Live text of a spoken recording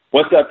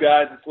What's up,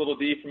 guys? It's Little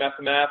D from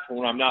FMF.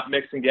 When I'm not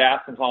mixing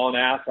gas and hauling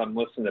ass, I'm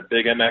listening to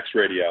Big MX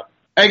Radio.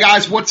 Hey,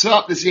 guys, what's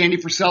up? This is Andy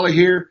Frisella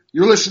here.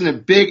 You're listening to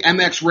Big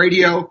MX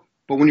Radio,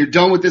 but when you're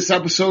done with this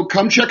episode,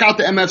 come check out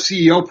the MF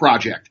CEO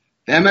Project,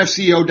 the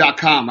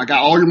MFCEO.com. I got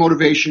all your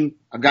motivation.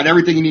 I've got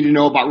everything you need to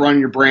know about running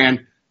your brand.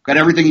 I've got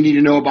everything you need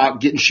to know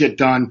about getting shit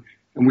done,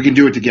 and we can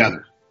do it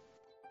together.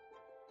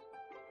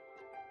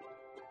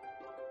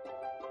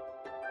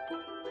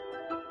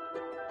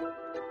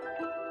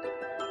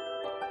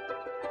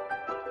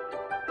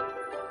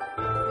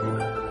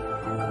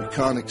 We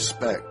can't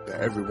expect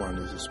that everyone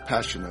is as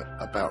passionate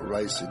about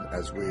racing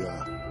as we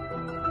are.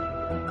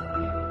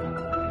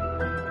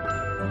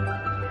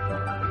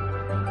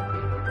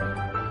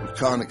 We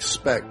can't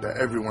expect that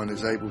everyone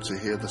is able to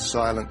hear the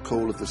silent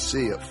call of the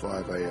sea at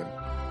 5 a.m.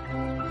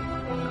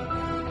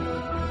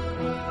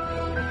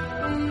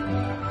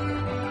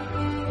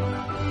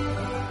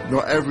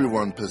 Not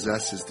everyone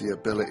possesses the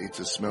ability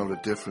to smell the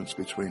difference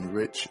between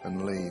rich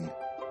and lean.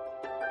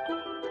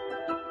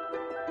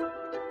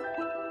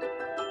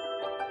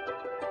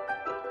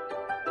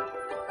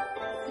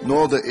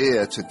 Nor the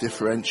ear to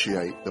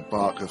differentiate the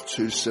bark of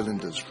 2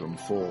 cylinders from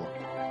 4.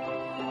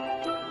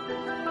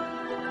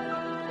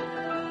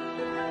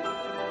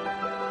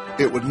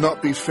 It would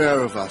not be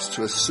fair of us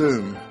to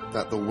assume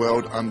that the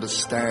world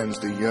understands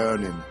the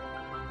yearning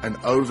and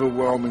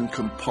overwhelming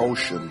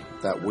compulsion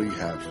that we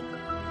have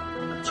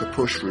to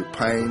push through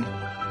pain,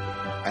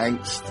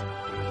 angst,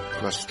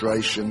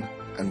 frustration,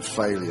 and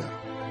failure.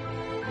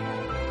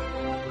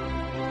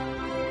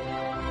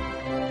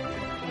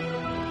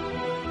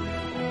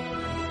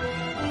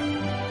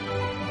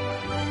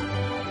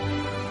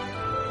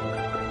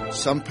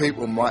 Some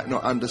people might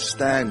not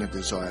understand the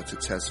desire to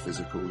test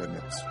physical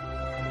limits,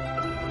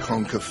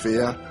 conquer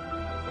fear,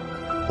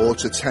 or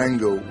to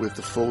tangle with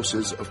the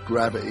forces of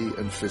gravity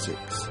and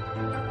physics.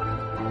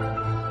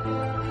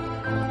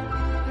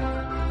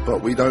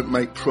 But we don't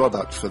make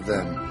product for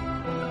them.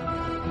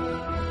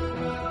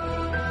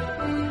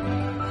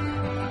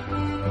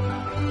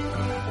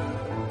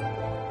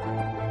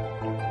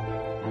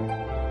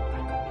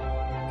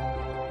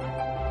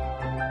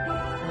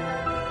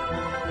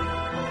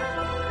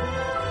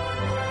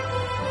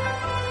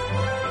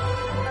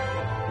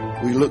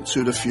 We look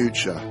to the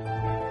future,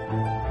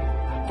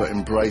 but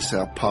embrace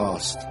our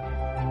past.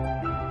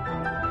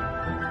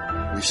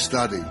 We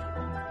study.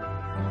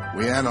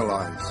 We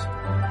analyze.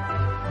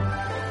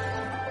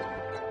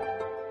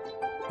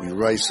 We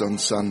race on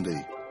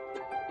Sunday,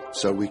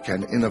 so we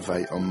can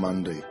innovate on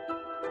Monday.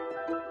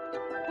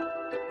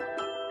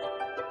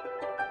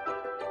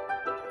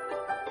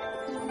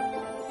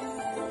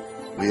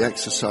 We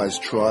exercise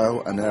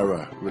trial and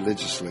error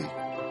religiously.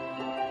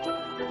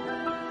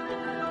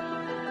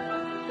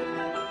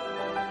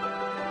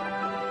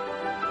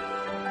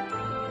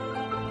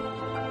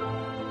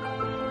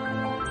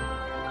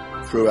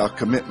 Through our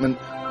commitment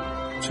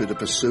to the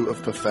pursuit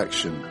of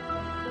perfection,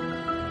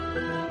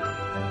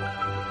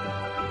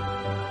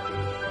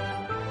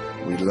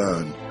 we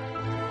learn.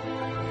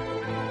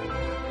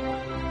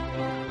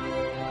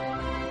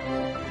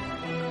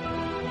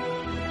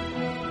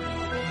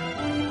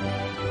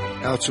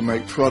 How to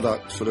make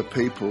product for the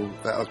people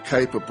that are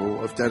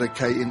capable of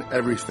dedicating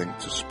everything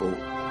to sport.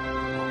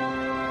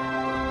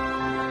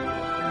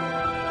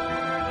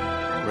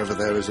 Whether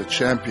there is a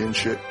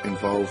championship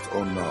involved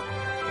or not.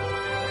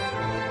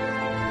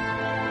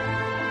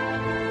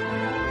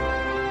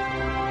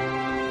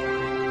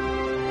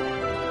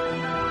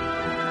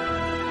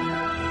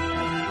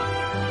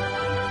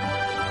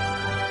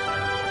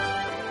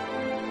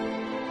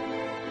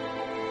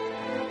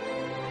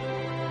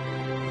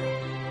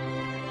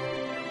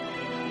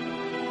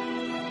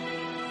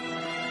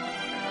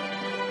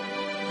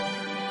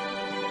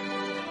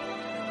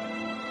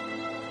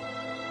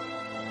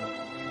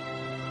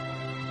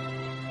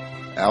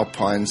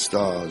 Alpine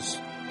Stars.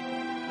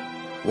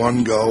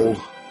 One goal,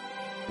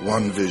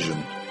 one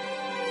vision.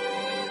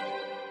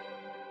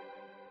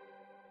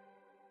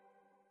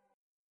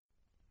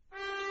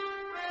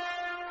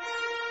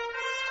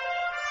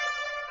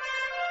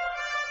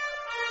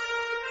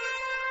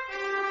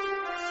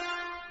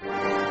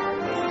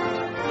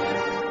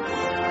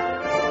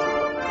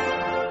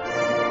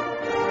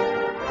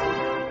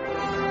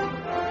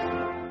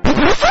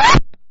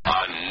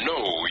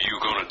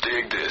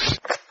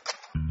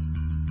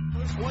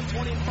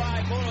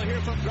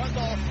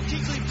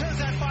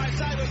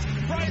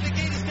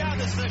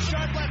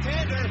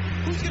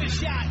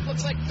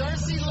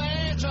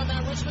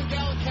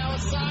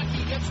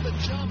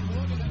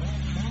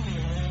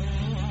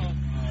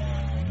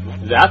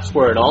 That's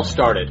where it all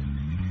started.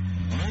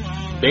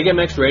 Big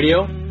MX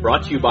Radio,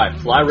 brought to you by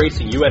Fly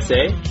Racing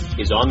USA,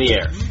 is on the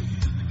air.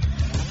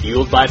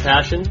 Fueled by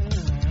passion,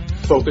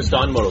 focused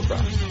on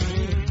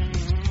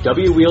motocross.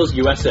 W Wheels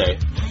USA,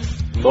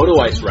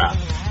 Moto Ice Wrap,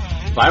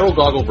 Viral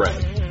Goggle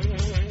Brand,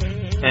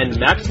 and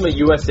Maxima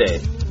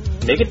USA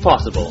make it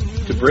possible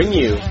to bring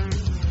you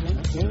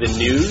the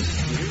news,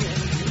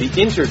 the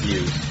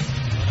interviews,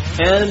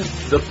 and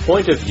the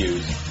point of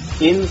views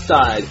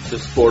inside the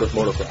sport of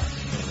motocross.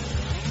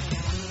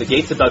 The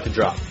gate's about to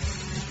drop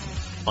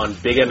on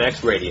Big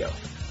MX Radio.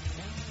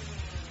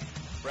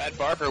 Brad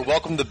Barker,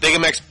 welcome to the Big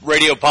MX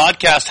Radio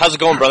podcast. How's it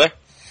going, brother?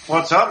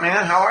 What's up,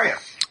 man? How are you?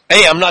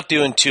 Hey, I'm not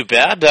doing too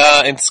bad.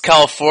 It's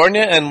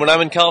California, and when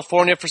I'm in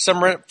California, for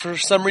some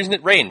reason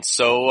it rains.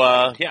 So,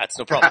 yeah, it's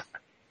no problem.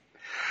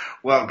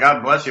 Well,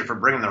 God bless you for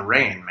bringing the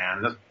rain,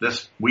 man.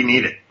 This we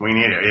need it. We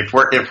need it. If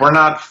we're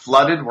not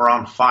flooded, we're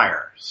on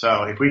fire.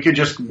 So if we could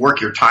just work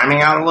your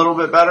timing out a little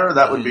bit better,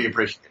 that would be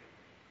appreciated.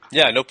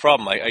 Yeah, no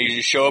problem. I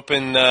usually show up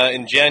in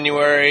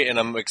January, and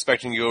I'm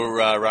expecting you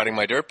riding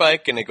my dirt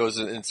bike, and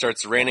it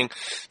starts raining.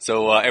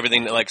 So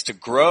everything that likes to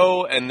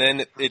grow, and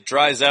then it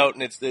dries out,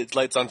 and it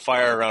lights on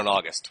fire around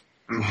August.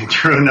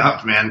 True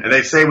enough, man.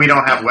 They say we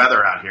don't have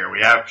weather out here.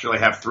 We actually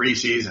have 3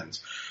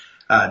 seasons: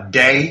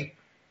 day,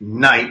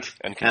 night,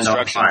 and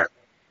construction. On fire.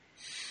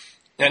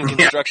 And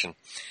construction.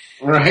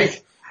 Yeah.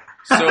 Right.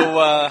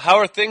 So how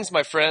are things,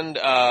 my friend?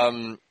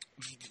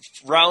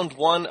 Round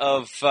 1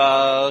 of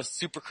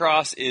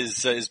Supercross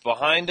is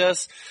behind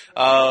us.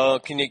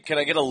 Can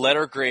I get a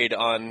letter grade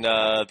on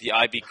the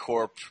IB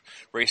Corp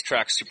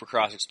Racetrack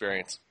Supercross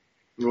experience?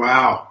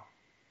 Wow.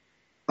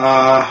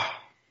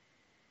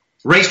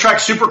 Racetrack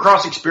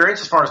Supercross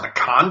experience as far as the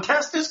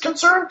contest is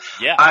concerned?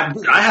 Yeah. I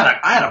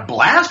had a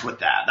blast with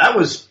that. That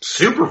was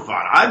super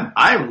fun.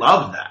 I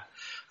love that.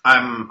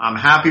 I'm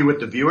happy with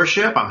the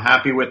viewership. I'm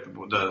happy with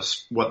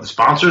what the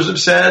sponsors have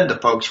said. The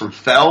folks from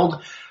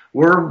Feld.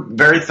 We're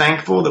very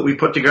thankful that we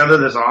put together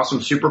this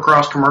awesome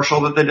Supercross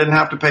commercial that they didn't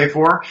have to pay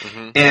for.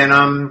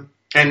 Mm-hmm.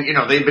 And you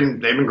know, they've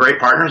been great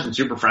partners and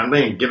super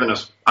friendly and given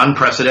us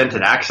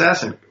unprecedented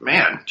access, and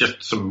man,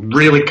 just some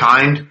really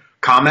kind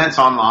comments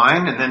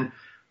online. And then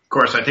of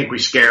course I think we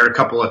scared a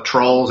couple of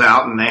trolls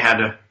out and they had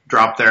to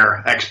drop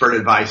their expert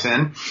advice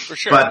in. For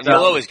sure. But you'll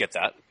always get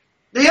that.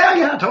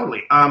 Yeah,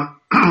 totally.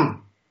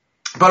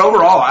 But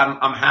overall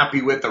I'm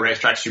happy with the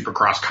Racetrack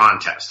Supercross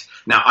contest.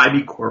 Now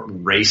IB Corp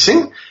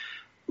Racing,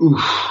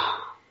 oof,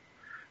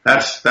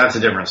 that's a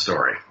different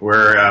story.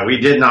 Where we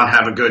did not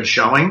have a good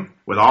showing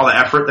with all the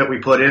effort that we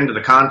put into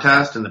the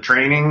contest and the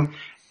training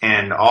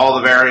and all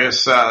the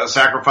various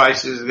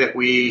sacrifices that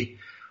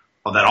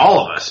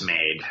all of us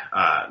made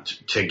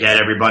to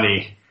get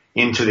everybody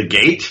into the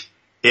gate.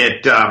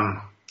 It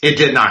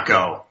did not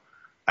go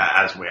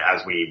as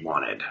we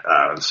wanted.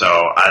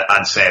 So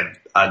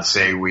I'd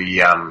say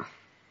we're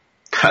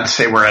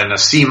in a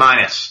C-.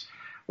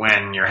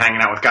 When you're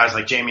hanging out with guys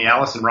like Jamie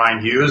Ellis and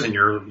Ryan Hughes and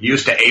you're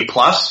used to A+,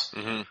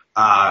 mm-hmm.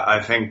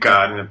 I think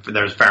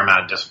there's a fair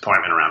amount of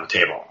disappointment around the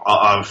table,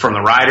 from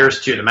the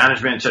riders to the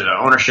management to the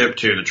ownership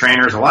to the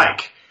trainers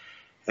alike.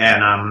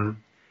 And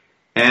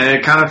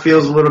it kind of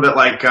feels a little bit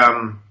like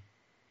the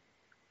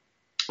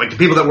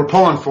people that were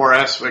pulling for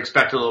us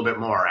expect a little bit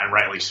more, and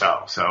rightly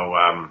so. So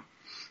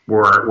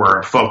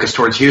we're focused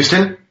towards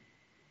Houston.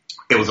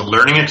 It was a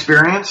learning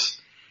experience.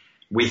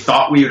 We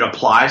thought we would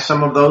apply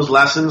some of those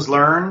lessons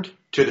learned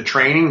to the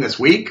training this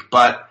week,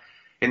 but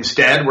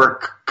instead we're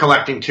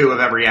collecting 2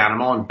 of every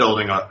animal and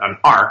building an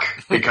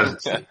ark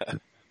because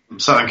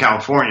Southern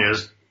California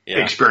is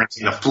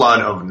experiencing the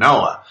flood of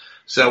Noah.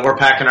 So we're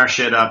packing our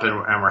shit up and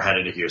we're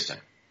headed to Houston.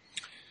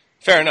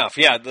 Fair enough.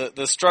 Yeah,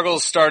 the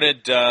struggles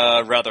started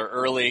rather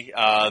early.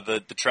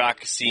 The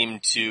track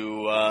seemed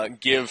to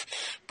give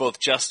both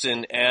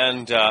Justin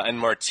and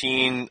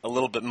Martine a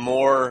little bit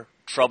more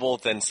trouble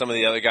than some of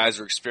the other guys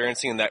were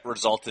experiencing, and that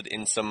resulted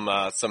in some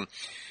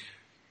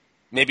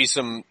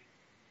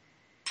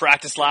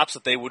practice laps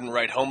that they wouldn't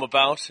write home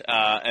about,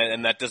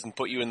 and that doesn't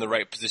put you in the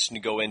right position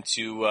to go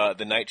into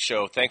the night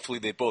show. Thankfully,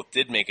 they both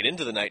did make it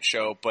into the night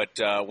show, but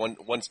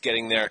once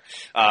getting there,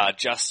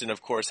 Justin,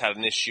 of course, had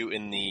an issue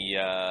in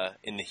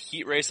the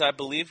heat race, I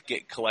believe,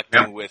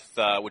 collecting with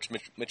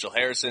Mitchell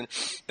Harrison.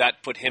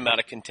 That put him out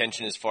of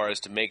contention as far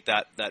as to make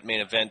that main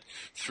event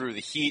through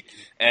the heat,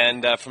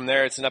 and from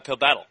there, it's an uphill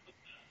battle.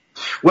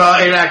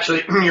 Well,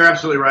 you're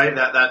absolutely right.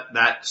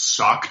 That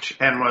sucked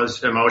and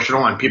was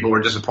emotional, and people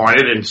were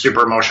disappointed and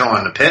super emotional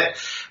in the pit.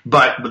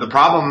 But the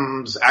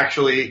problems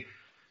actually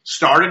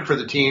started for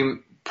the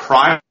team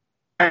prior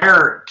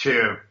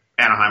to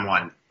Anaheim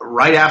 1.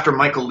 Right after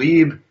Michael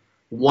Lieb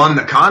won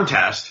the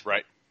contest.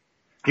 Right.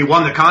 He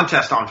won the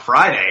contest on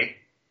Friday,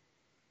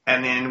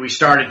 and then we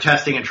started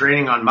testing and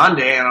training on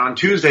Monday, and on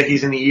Tuesday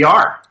he's in the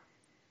ER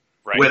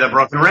with a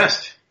broken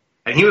wrist.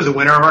 And he was the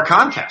winner of our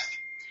contest.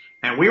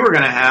 And we were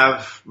going to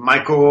have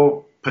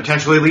Michael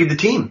potentially lead the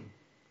team.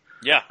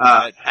 Yeah.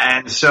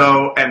 And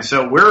so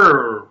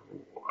we're,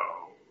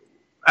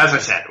 as I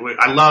said,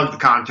 I loved the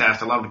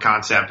contest. I loved the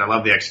concept. I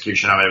loved the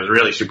execution of it. It was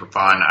really super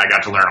fun. I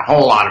got to learn a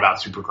whole lot about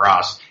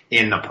Supercross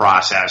in the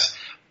process.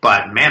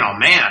 But man, oh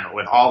man,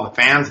 with all the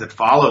fans that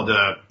followed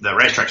the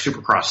Racetrack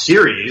Supercross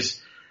series,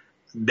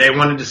 they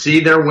wanted to see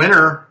their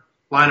winner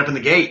line up in the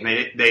gate,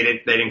 and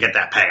they didn't get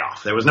that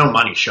payoff. There was no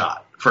money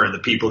shot for the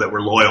people that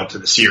were loyal to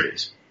the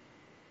series.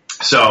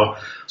 So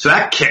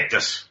that kicked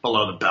us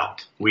below the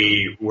belt.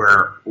 We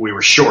were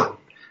short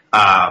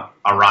a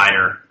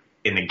rider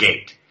in the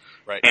gate,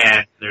 right?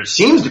 And there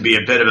seems to be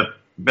a bit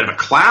of a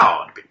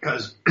cloud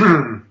because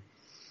we'll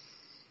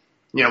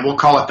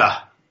call it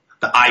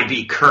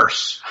IV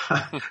curse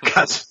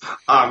because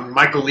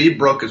Michael Lieb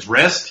broke his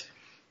wrist.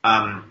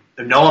 Noah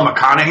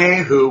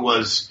McConaughey, who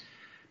was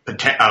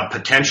a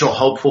potential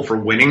hopeful for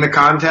winning the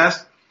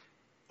contest,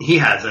 he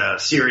has a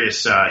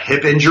serious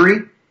hip injury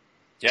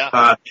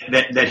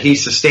that he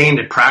sustained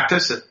at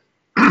practice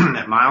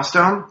at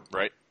Milestone.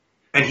 Right.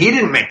 And he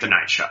didn't make the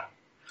night show.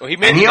 Well, he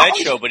made the night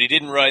show, but he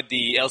didn't ride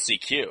the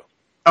LCQ.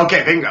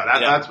 Okay, bingo.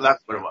 That's what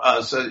it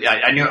was. So yeah,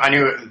 I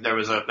knew there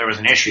was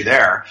an issue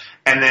there.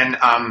 And then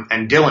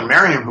and Dylan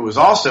Merriam, who was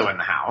also in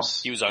the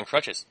house, he was on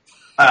crutches.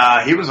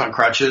 He was on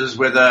crutches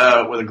with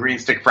a green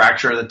stick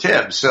fracture of the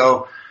tib.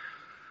 So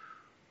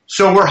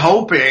we're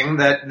hoping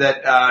that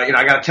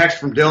I got a text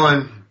from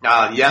Dylan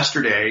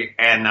yesterday,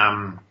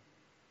 and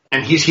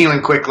he's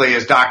healing quickly,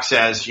 as Doc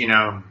says.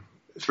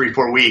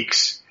 3-4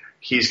 weeks.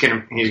 He's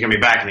gonna be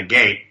back in the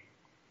gate.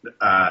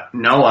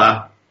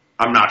 Noah,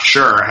 I'm not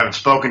sure. I haven't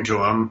spoken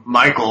to him.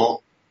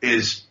 Michael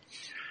is,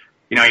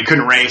 he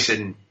couldn't race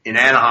in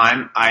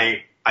Anaheim.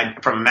 I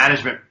from a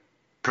management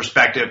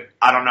perspective,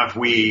 I don't know if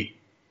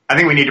I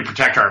think we need to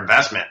protect our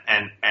investment,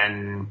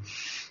 and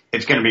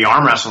it's going to be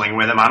arm wrestling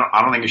with him.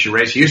 I don't think he should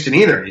race Houston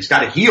either. He's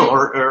got to heal,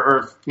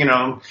 or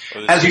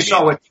as you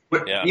saw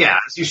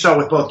as you saw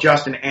with both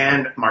Justin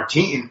and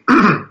Martine.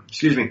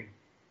 Excuse me.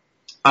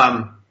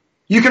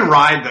 You can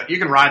ride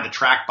the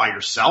track by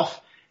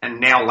yourself and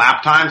nail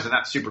lap times, and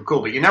that's super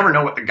cool. But you never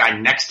know what the guy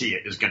next to you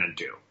is going to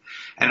do.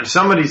 And if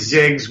somebody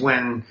zigs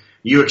when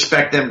you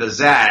expect them to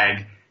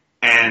zag,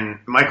 and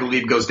Michael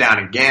Lieb goes down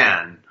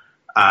again,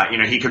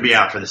 he could be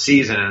out for the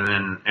season,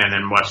 and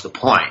then what's the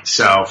point?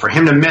 So for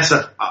him to miss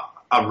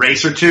a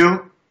race or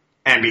two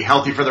and be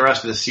healthy for the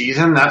rest of the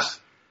season, that's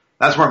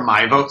where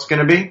my vote's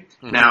going to be.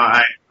 Mm-hmm.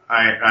 Now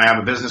I have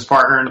a business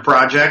partner in the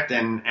project,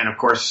 and of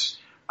course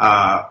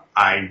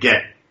I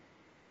get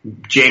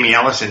Jamie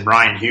Ellis and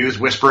Ryan Hughes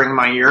whispering in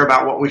my ear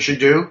about what we should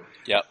do.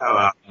 Yep.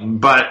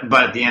 But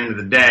at the end of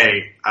the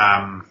day,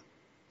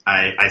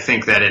 I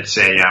think that I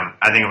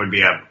think it would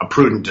be a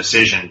prudent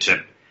decision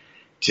to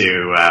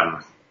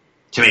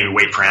maybe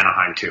wait for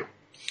Anaheim too.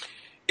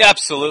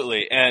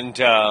 Absolutely, and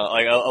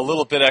a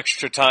little bit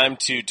extra time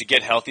to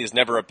get healthy is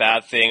never a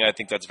bad thing. I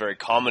think that's very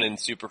common in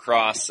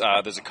Supercross.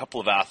 There's a couple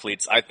of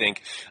athletes, I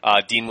think,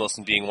 Dean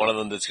Wilson being one of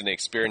them, that's going to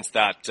experience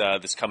that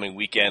this coming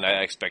weekend.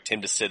 I expect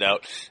him to sit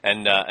out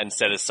and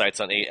set his sights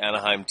on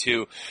Anaheim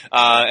too.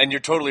 And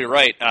you're totally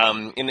right.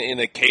 In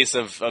the case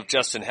of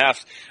Justin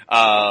Heft,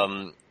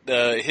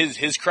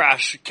 his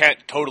crash can't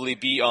totally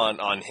be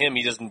on him.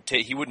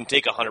 He wouldn't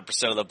take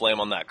 100% of the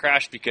blame on that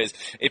crash, because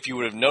if you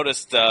would have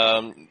noticed,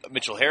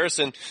 Mitchell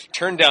Harrison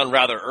turned down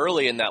rather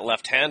early in that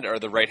left hand or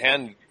the right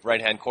hand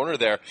corner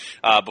there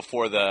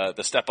before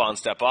the step on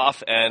step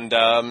off, and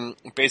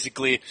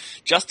basically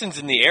Justin's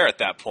in the air at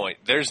that point.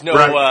 There's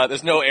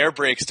no air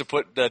brakes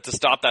to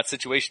stop that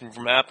situation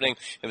from happening.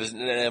 It was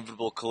an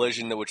inevitable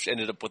collision which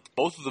ended up with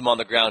both of them on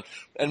the ground,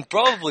 and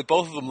probably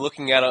both of them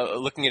looking at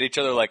each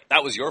other like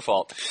that was your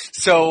fault.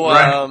 So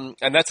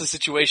and that's a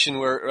situation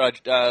where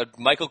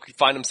Michael could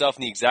find himself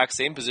in the exact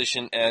same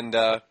position, and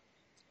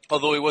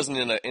although he wasn't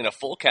in a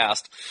full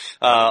cast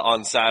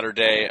on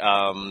Saturday,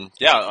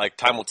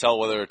 time will tell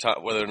whether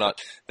or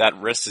not that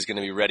wrist is going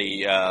to be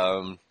ready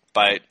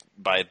by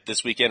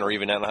this weekend or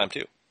even Anaheim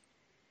too.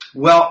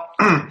 Well,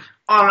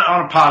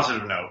 on a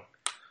positive note,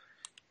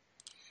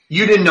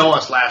 you didn't know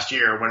us last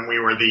year when we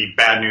were the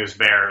bad news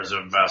bears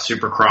of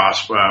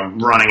Supercross,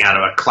 running out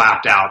of a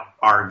clapped out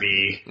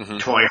RV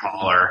toy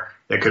hauler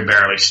that could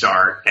barely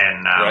start,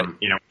 and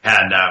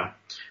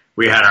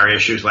we had our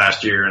issues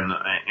last year,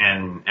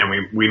 and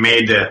we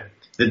made the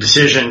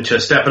decision to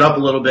step it up a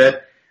little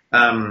bit,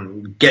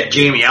 get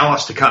Jamie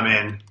Ellis to come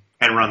in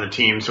and run the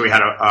team. So we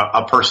had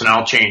a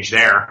personnel change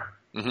there.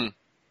 Mm-hmm.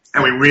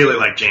 And we really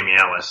like Jamie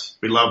Ellis.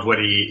 We loved what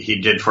he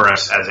did for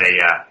us as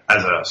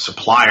a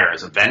supplier,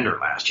 as a vendor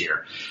last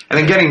year. And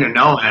then getting to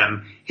know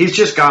him, he's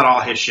just got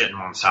all his shit in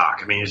one sock.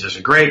 I mean, he's just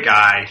a great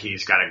guy.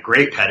 He's got a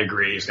great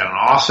pedigree. He's got an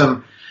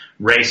awesome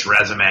race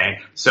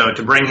resume. So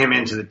to bring him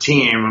into the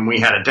team when we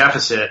had a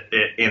deficit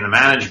in the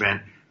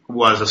management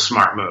was a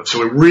smart move. So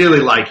we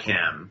really like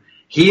him.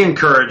 He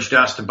encouraged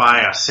us to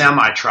buy a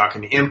semi-truck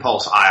in the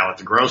impulse aisle at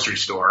the grocery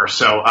store.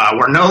 So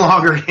we're no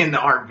longer in the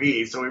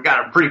RV. So we've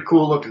got a pretty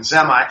cool looking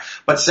semi.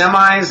 But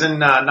semis and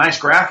nice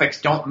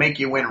graphics don't make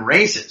you win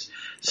races.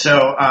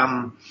 So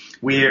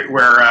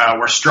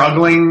we're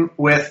struggling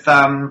with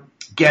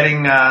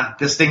getting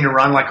this thing to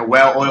run like a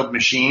well-oiled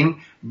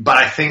machine. But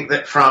I think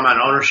that from an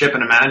ownership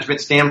and a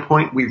management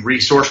standpoint, we've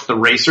resourced the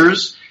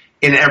racers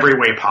in every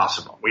way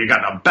possible. We've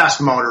got the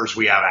best motors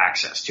we have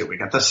access to. We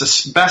got the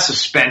best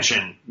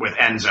suspension with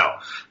Enzo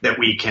that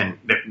we can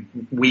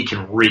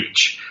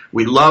reach.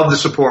 We love the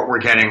support we're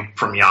getting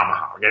from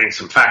Yamaha. We're getting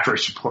some factory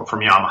support from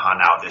Yamaha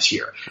now this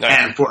year. Nice.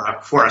 And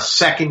for a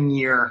second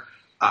year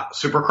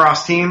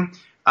Supercross team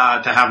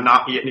to have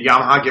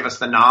Yamaha give us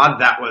the nod,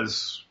 that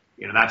was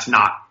that's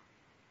not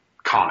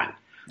common.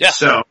 Yeah.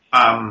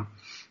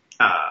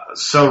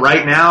 So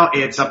right now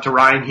it's up to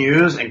Ryan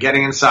Hughes and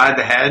getting inside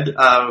the head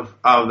of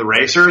the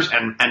racers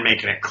and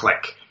making it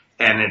click.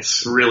 and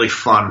it's really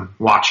fun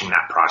watching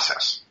that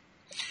process.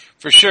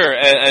 For sure,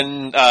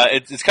 and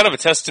it's kind of a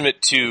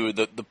testament to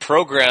the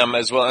program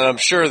as well, and I'm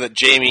sure that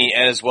Jamie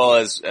and as well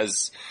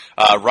as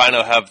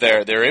Rhino have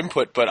their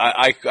input, but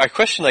I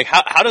question, like,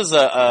 how does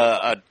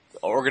a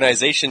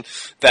organization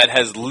that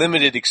has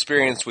limited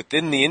experience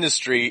within the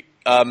industry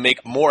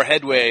make more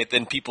headway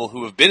than people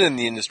who have been in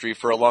the industry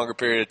for a longer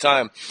period of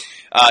time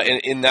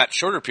in that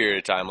shorter period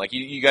of time? Like,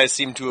 you guys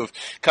seem to have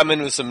come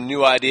in with some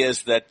new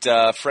ideas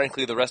that,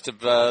 frankly, the rest of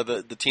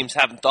the teams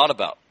haven't thought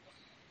about.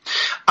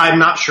 I'm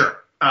not sure.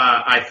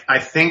 I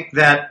think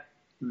that,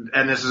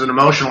 and this is an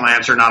emotional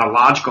answer, not a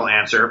logical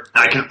answer.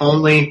 I can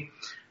only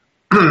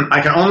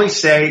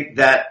say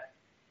that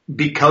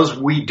because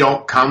we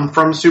don't come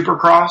from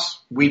Supercross,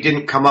 we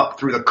didn't come up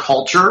through the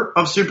culture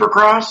of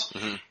Supercross.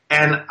 Mm-hmm.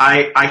 And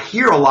I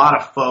hear a lot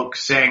of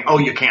folks saying, oh,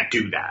 you can't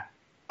do that.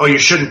 Oh, you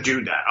shouldn't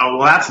do that. Oh,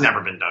 well, that's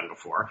never been done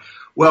before.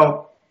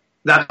 Well,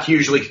 that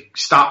usually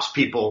stops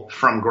people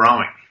from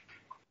growing.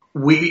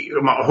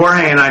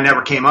 Jorge and I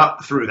never came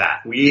up through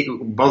that.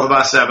 Both of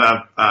us have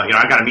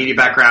I've got a media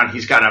background.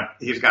 He's got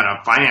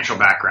a financial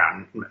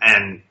background,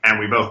 and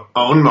we both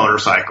own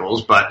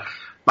motorcycles, but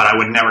I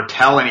would never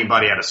tell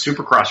anybody at a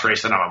Supercross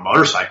race that I'm a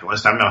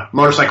motorcyclist. I'm a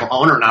motorcycle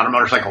owner, not a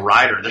motorcycle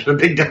rider. There's a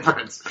big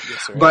difference.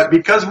 Yes, but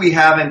because we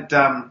haven't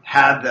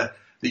had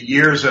the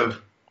years of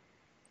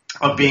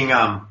being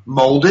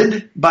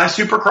molded by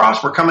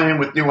Supercross, we're coming in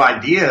with new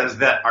ideas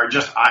that are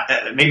just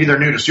maybe they're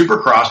new to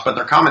Supercross, but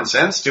they're common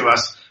sense to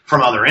us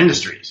from other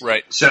industries.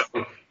 Right. So,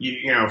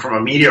 from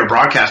a media or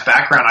broadcast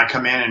background, I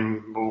come in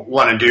and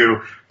want to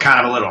do kind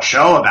of a little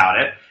show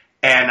about it.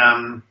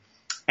 And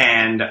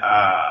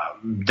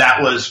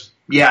that was,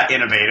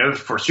 innovative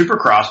for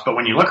Supercross. But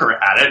when you look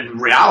at it,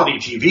 reality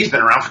TV's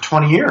been around for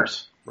 20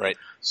 years. Right.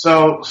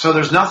 So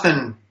there's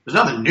nothing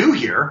new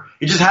here.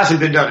 It just hasn't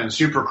been done in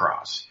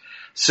Supercross.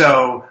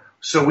 So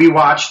we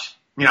watched,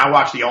 I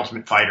watched The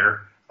Ultimate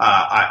Fighter.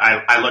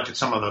 I looked at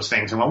some of those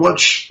things and went, well,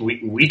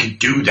 we could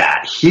do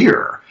that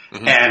here.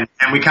 Mm-hmm.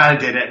 And we kind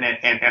of did it,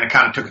 and it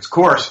kind of took its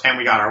course, and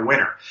we got our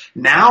winner.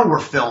 Now we're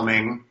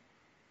filming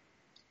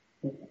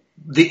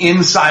the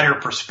insider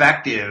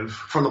perspective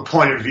from the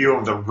point of view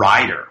of the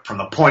rider, from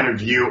the point of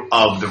view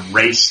of the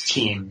race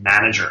team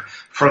manager,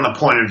 from the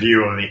point of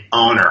view of the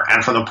owner,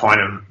 and from the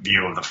point of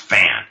view of the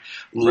fan.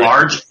 Right.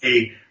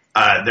 Largely,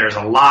 there's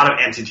a lot of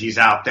entities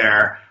out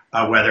there,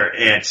 whether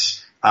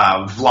it's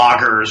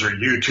vloggers or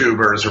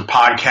YouTubers or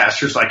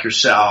podcasters like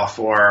yourself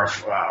or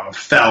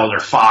Feld or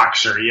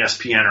Fox or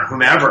ESPN or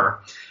whomever.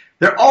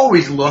 They're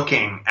always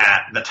looking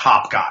at the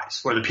top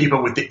guys or the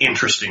people with the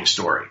interesting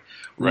story.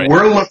 Right.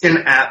 We're looking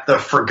at the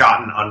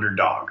forgotten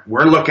underdog.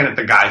 We're looking at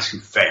the guys who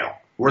fail.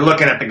 We're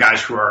looking at the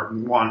guys who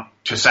want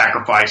to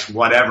sacrifice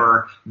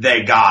whatever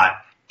they got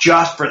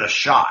just for the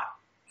shot.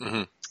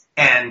 Mm-hmm.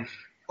 And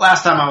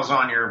last time I was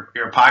on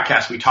your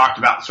podcast, we talked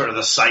about sort of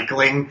the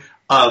cycling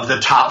of the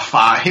top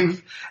five,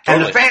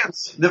 and the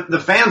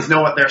fans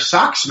know what their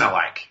socks smell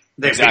like.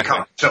 They've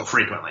become so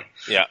frequently.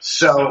 Yeah.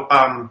 So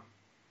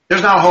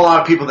there's not a whole lot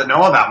of people that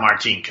know about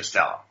Martin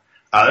Costello.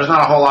 There's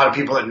not a whole lot of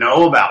people that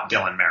know about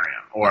Dylan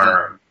Merriam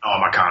or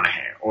Noah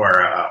McConaughey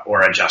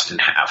or a Justin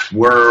Haft.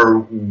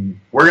 We're going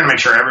to make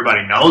sure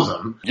everybody knows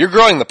them. You're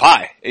growing the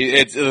pie.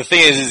 The thing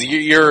is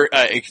you're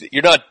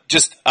not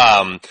just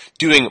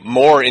doing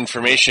more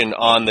information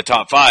on the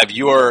top five.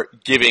 You're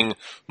giving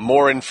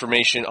more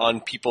information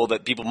on people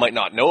that people might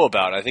not know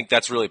about. I think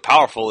that's really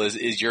powerful.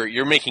 Is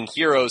you're making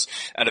heroes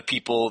out of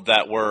people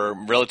that were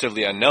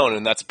relatively unknown,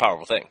 and that's a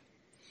powerful thing.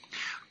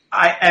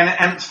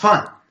 And it's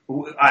fun.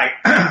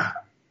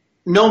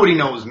 Nobody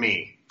knows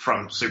me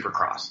from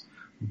Supercross,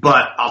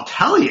 but I'll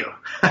tell you,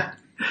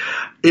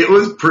 it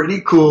was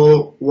pretty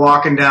cool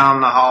walking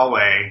down the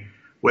hallway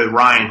with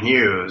Ryan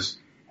Hughes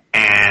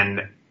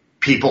and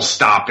people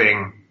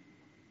stopping,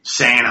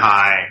 saying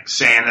hi,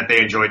 saying that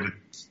they enjoyed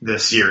the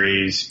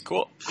series,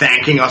 cool,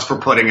 thanking us for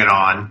putting it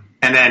on,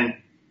 and then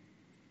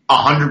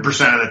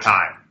 100% of the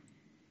time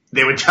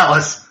they would tell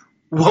us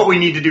what we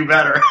need to do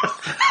better.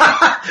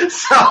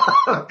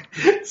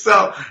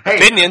 so hey,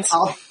 opinions.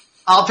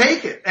 I'll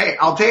take it. Hey,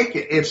 I'll take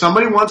it. If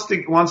somebody wants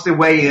to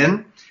weigh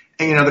in,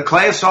 and the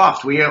clay is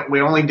soft. We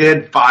only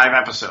did 5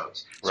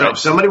 episodes. So if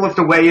somebody wants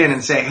to weigh in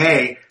and say,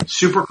 hey,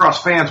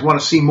 Supercross fans want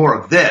to see more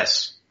of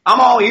this,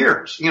 I'm all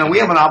ears. We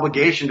have an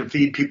obligation to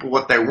feed people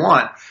what they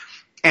want.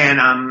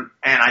 And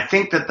I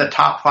think that the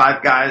top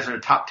 5 guys or the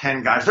top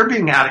 10 guys, they're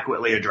being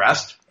adequately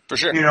addressed. For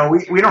sure.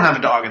 We don't have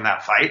a dog in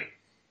that fight.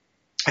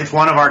 If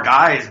one of our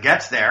guys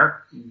gets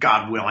there,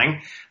 God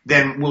willing,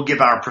 then we'll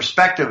give our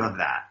perspective of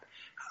that.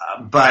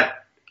 But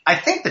I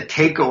think the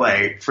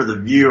takeaway for the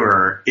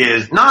viewer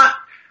is not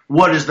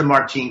what is the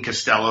Martin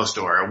Costello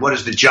story, or what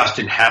is the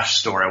Justin Heft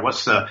story,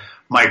 what's the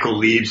Michael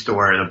Lieb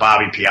story, the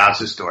Bobby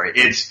Piazza story.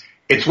 It's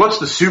what's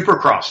the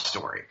Supercross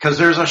story, because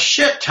there's a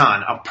shit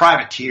ton of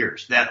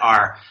privateers that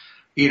are,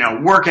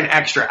 working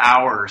extra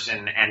hours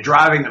and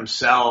driving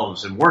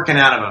themselves and working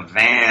out of a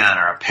van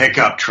or a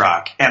pickup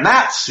truck, and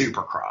that's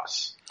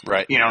Supercross.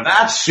 Right.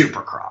 That's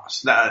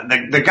Supercross.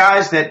 The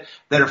guys that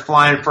are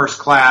flying first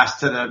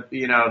class to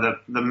the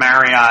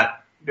Marriott,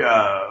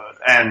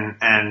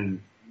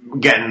 and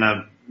getting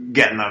the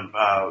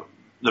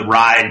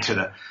ride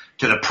to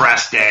the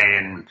press day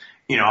and,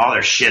 all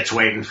their shit's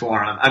waiting for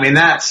them. I mean,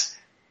 that's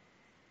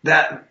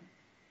the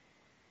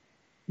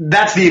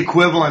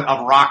equivalent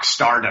of rock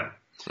stardom.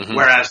 Mm-hmm.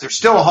 Whereas there's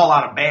still a whole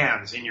lot of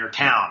bands in your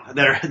town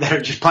that are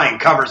just playing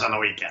covers on the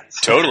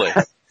weekends. Totally.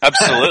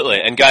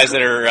 Absolutely. And guys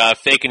that are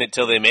faking it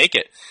till they make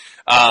it.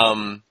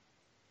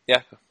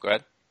 Yeah, go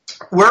ahead.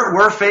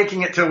 We're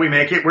faking it till we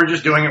make it. We're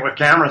just doing it with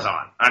cameras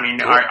on. I mean,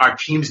 cool. Our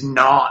team's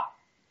not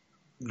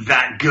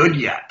that good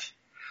yet.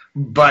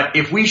 But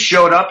if we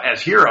showed up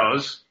as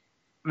heroes,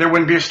 there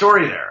wouldn't be a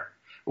story there.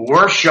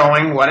 We're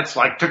showing what it's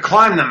like to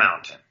climb the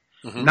mountain,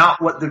 mm-hmm.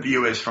 not what the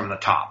view is from the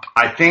top.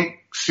 I think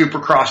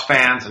Supercross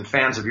fans and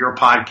fans of your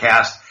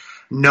podcast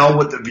know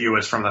what the view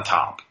is from the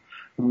top.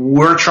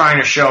 We're trying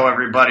to show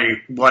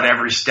everybody what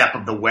every step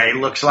of the way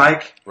looks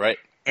like. Right.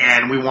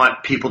 And we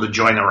want people to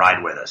join the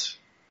ride with us.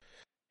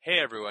 Hey,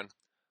 everyone.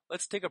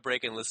 Let's take a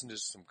break and listen to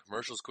some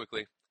commercials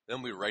quickly.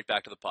 Then we'll be right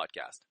back to the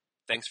podcast.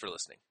 Thanks for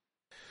listening.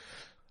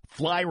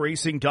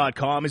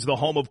 FlyRacing.com is the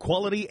home of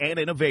quality and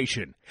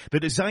innovation. The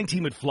design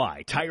team at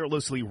Fly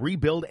tirelessly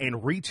rebuild and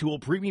retool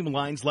premium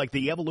lines like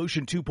the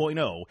Evolution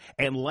 2.0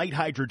 and Light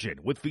Hydrogen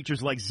with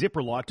features like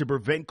Zipper Lock to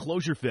prevent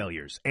closure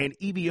failures and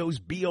EVO's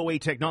BOA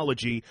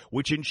technology,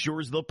 which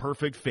ensures the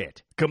perfect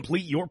fit.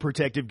 Complete your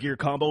protective gear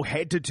combo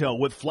head to toe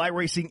with Fly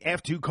Racing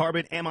F2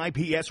 Carbon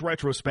MIPS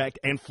Retrospect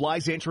and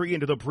Fly's entry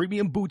into the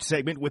premium boot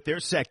segment with their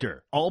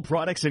Sector. All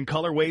products and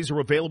colorways are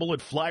available at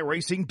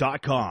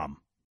FlyRacing.com.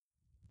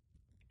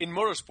 In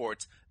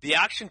motorsports, the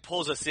action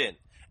pulls us in,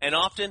 and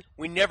often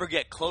we never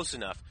get close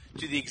enough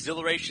to the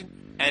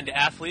exhilaration and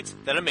athletes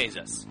that amaze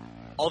us.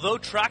 Although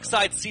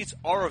trackside seats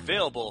are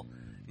available,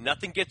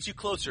 nothing gets you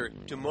closer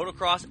to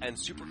motocross and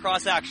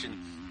supercross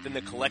action than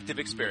the collective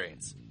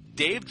experience.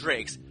 Dave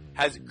Drakes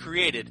has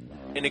created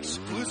an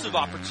exclusive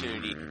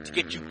opportunity to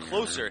get you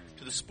closer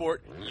to the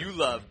sport you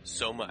love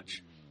so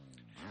much.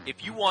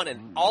 If you want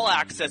an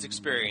all-access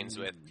experience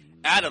with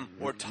Adam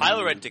or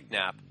Tyler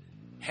Reddick-Knapp,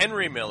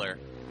 Henry Miller,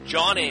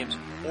 John Ames,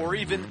 or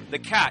even the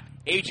Cat,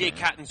 AJ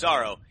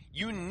Catanzaro,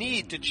 you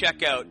need to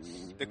check out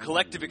the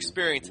Collective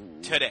Experience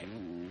today.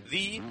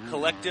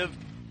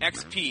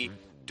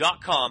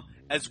 TheCollectiveXP.com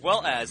as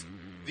well as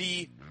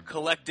The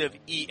Collective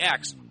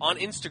EX on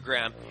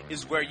Instagram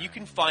is where you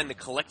can find the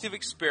Collective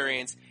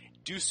Experience.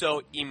 Do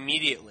so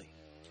immediately.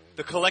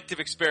 The Collective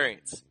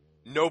Experience.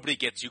 Nobody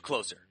gets you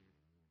closer.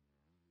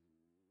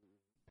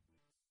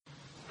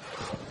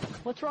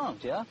 What's wrong,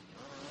 Jeff?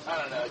 I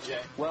don't know, Jay.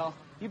 Well,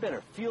 you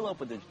better fuel up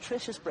with a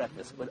nutritious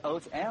breakfast with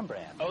oats and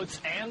bran. Oats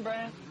and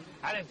bran?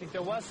 I didn't think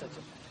there was such a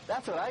thing.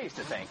 That's what I used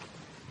to think.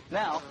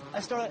 Now,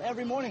 I start out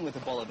every morning with a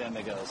bowl of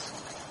Amigos.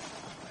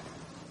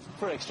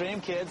 For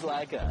extreme kids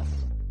like us.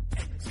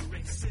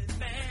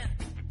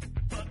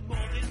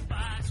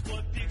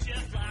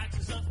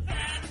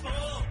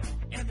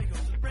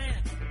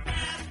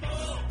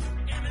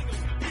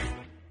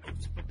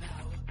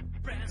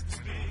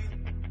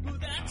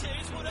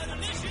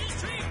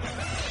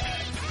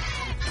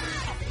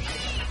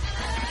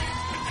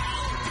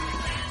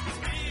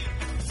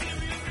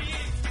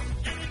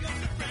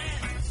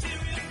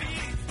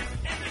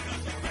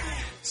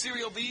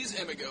 Cereal B's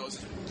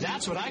Amigos.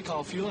 That's what I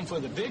call fueling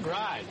for the big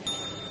ride.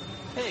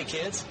 Hey,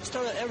 kids,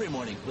 start out every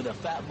morning with a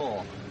fat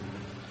bowl.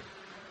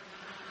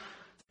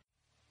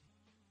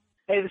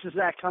 Hey, this is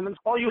Zach Cummins.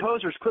 All you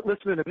hosers, quit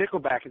listening to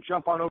Nickelback and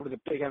jump on over to the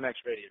Big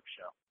MX Radio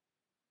Show.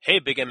 Hey,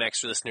 Big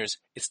MX listeners.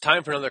 It's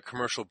time for another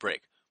commercial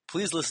break.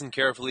 Please listen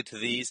carefully to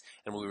these,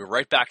 and we'll be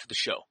right back to the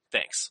show.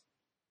 Thanks.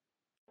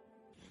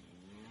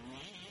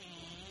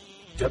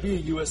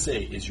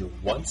 WUSA is your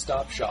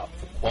one-stop shop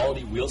for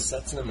quality wheel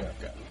sets in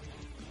America.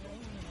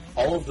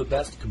 All of the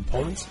best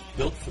components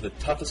built for the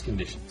toughest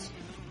conditions.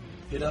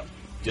 Hit up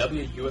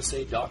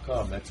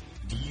WUSA.com, that's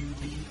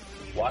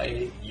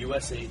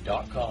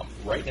DUBYAUSA.com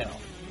right now,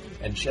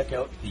 and check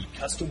out the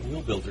custom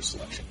wheel builder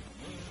selection.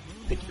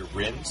 Pick your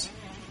rims,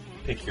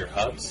 pick your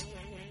hubs,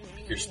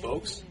 pick your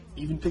spokes,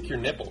 even pick your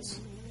nipples,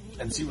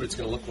 and see what it's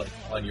going to look like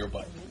on your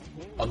bike.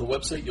 On the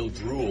website, you'll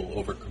drool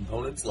over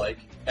components like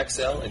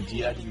XL and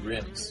DID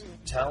rims,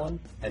 Talon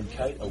and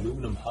Kite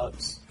aluminum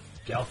hubs,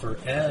 Galfer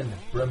and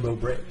Brembo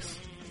brakes,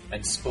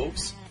 and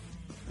spokes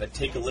that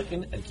take a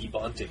licking and keep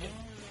on ticking.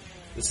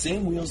 The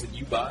same wheels that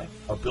you buy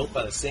are built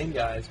by the same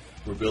guys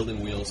we're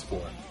building wheels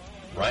for.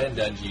 Ryan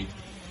Dungey,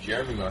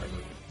 Jeremy Martin,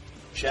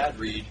 Chad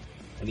Reed,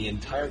 and the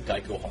entire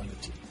Geico Honda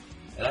team.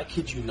 And I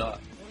kid you not,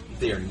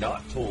 they are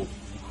not told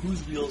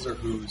whose wheels are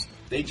whose.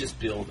 They just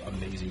build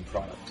amazing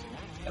product.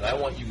 And I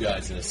want you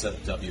guys in a set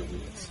of W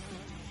wheels.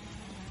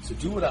 So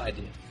do what I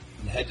did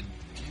and head to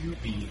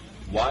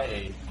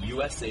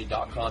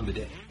WYAUSA.com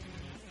today.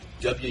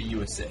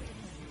 WUSA.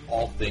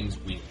 All things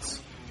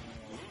wheels.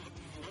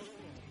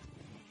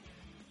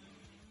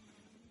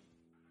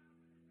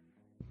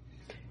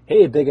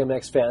 Hey, Big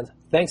MX fans.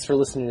 Thanks for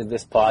listening to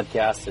this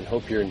podcast and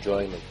hope you're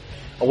enjoying it.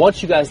 I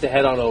want you guys to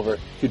head on over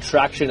to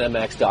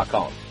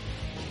TractionMX.com.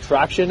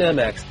 Traction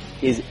MX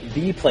is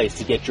the place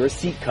to get your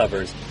seat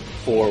covers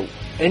for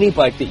any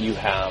bike that you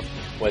have,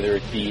 whether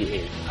it be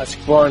a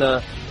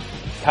Husqvarna,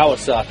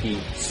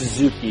 Kawasaki,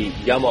 Suzuki,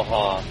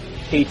 Yamaha,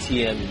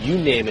 KTM, you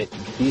name it.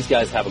 These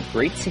guys have a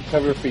great seat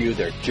cover for you.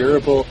 They're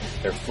durable,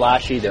 they're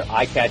flashy, they're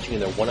eye-catching,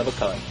 and they're one of a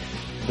kind.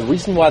 The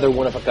reason why they're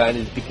one of a kind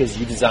is because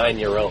you design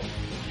your own.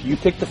 You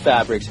pick the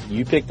fabrics,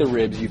 you pick the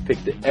ribs, you pick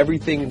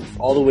everything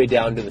all the way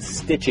down to the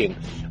stitching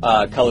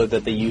color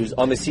that they use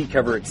on the seat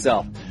cover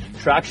itself.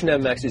 Traction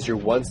MX is your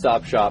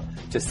one-stop shop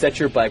to set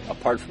your bike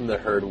apart from the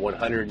herd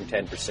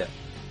 110%.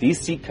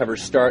 These seat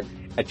covers start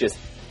at just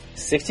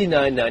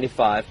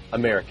 $69.95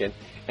 American,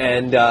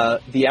 and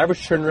the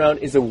average turnaround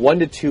is 1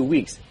 to 2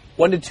 weeks.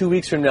 1 to 2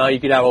 weeks from now, you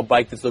could have a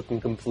bike that's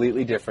looking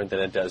completely different than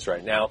it does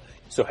right now.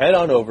 So head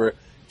on over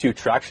to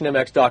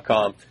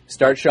TractionMX.com,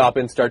 start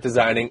shopping, start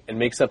designing, and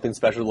make something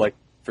special like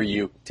for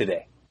you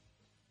today.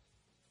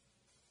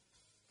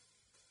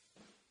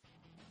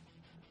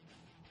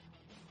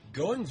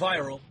 Going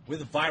viral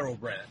with Viral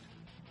Brand.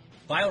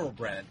 Viral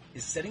Brand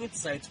is setting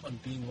its sights on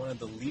being one of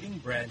the leading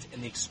brands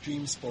in the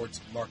extreme sports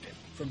market,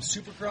 from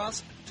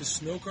supercross to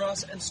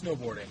snowcross and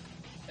snowboarding,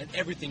 and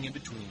everything in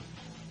between.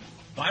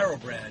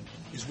 Viral Brand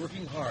is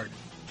working hard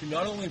to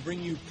not only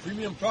bring you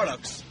premium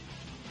products,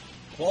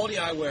 quality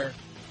eyewear,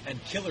 and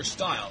killer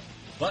style,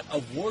 but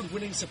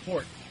award-winning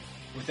support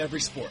with every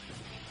sport.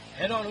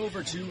 Head on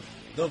over to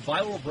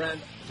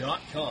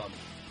theviralbrand.com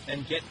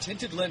and get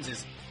tinted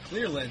lenses,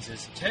 clear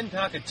lenses,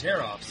 10-pack of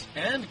tear-offs,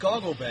 and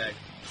goggle bag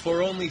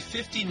for only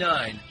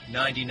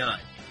 $59.99.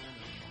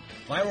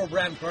 Viral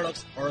Brand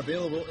products are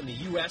available in the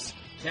US,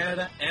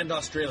 Canada, and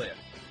Australia,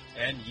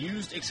 and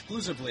used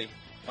exclusively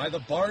by the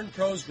Barn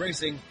Pros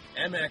Racing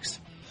MX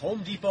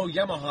Home Depot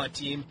Yamaha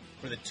team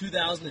for the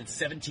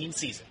 2017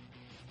 season.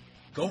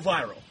 Go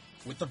viral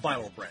with the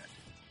Viral Brand.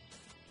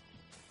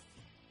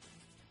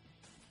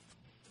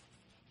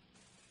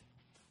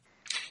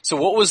 So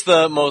what was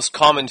the most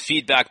common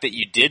feedback that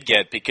you did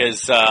get?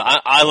 Because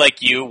I,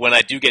 like you, when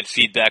I do get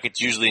feedback, it's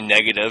usually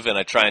negative, and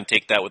I try and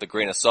take that with a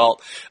grain of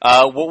salt.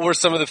 What were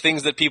some of the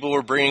things that people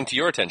were bringing to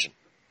your attention?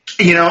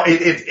 You know,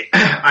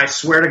 I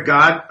swear to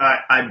God,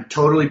 I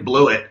totally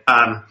blew it.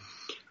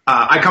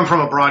 I come from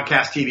a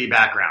broadcast TV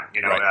background,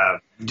 you know, right.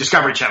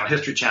 Discovery Channel,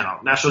 History Channel,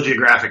 National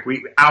Geographic,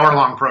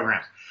 hour-long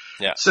programs.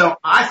 Yeah. So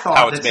I thought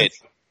how it's made.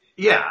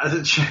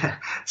 Yeah.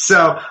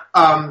 So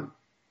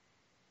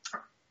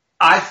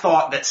I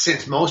thought that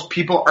since most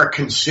people are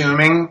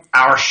consuming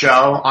our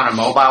show on a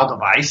mobile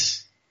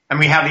device, and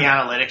we have the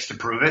analytics to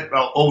prove it,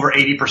 well, over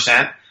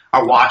 80%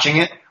 are watching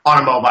it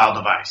on a mobile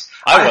device.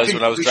 I was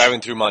when I was driving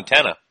through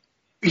Montana.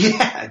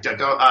 Yeah.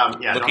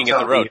 Looking at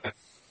the road.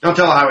 Don't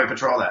tell the Highway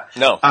Patrol that.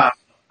 No.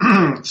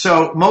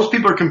 So most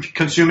people are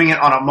consuming it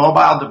on a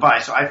mobile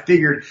device. So I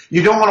figured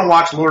you don't want to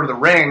watch Lord of the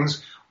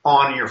Rings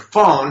on your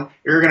phone.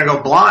 You're going to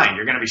go blind.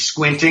 You're going to be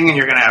squinting, and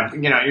you're going to have,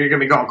 you're going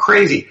to be going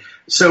crazy.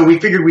 So we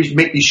figured we'd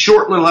make these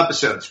short little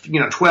episodes,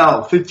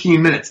 12,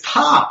 15 minutes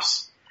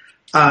tops.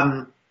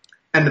 And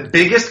the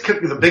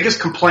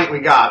biggest complaint we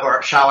got,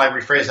 or shall I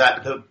rephrase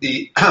that,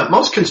 the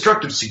most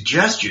constructive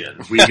suggestion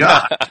we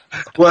got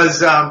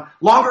was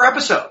longer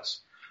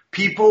episodes.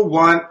 People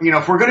want,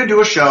 if we're going to do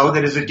a show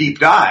that is a deep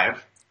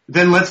dive,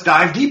 then let's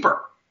dive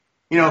deeper.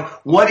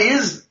 What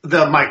is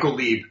the Michael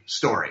Lieb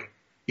story?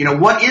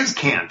 What is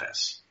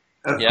Canvas?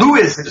 Who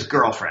is his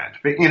girlfriend?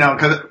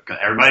 Because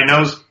everybody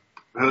knows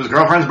who his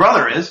girlfriend's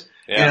brother is.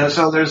 Yeah.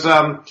 So there's,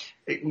 not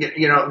a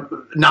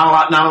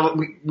lot,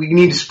 we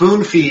need to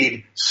spoon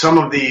feed some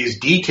of these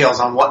details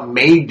on what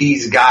made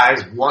these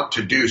guys want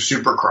to do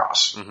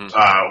Supercross.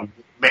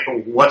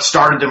 Mm-hmm. What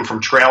started them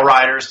from trail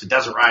riders to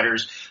desert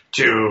riders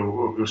to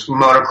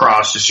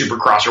motocross to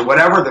Supercross, or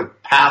whatever the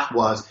path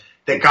was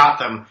that got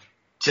them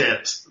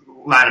to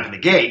line up in the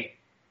gate.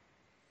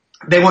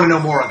 They want to know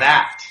more of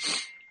that.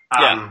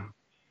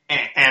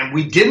 And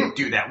we didn't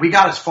do that. We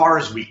got as far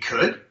as we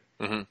could,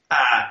 mm-hmm.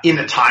 In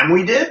the time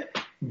we did.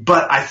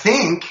 But I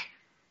think,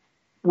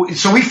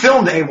 so we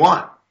filmed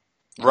A1.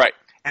 Right.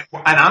 And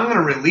I'm going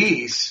to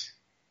release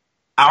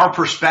our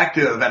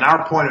perspective and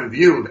our point of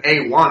view of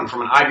A1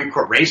 from an Ivy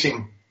Court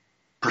Racing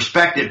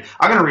perspective.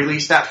 I'm going to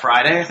release that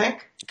Friday, I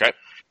think. Okay.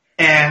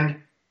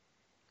 And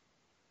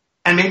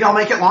maybe I'll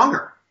make it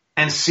longer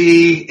and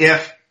see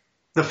if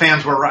the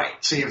fans were right.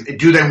 See,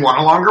 do they want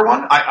a longer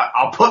one?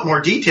 I'll put more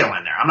detail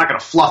in there. I'm not going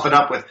to fluff it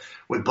up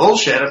with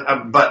bullshit,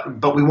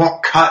 but we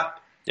won't cut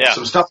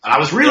some stuff. I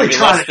was really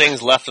trying less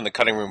things left on the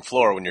cutting room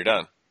floor when you're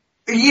done.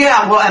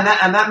 Yeah, well,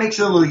 and that makes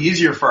it a little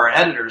easier for our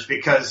editors,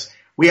 because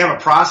we have a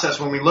process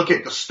when we look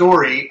at the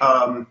story.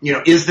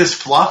 Is this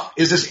fluff?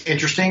 Is this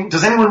interesting?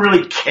 Does anyone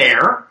really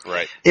care?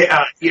 Right.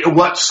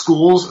 What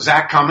schools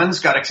Zach Cummins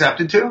got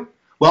accepted to?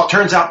 Well, it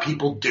turns out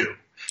people do.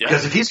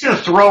 Because if he's going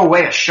to throw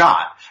away a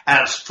shot,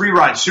 as free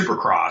ride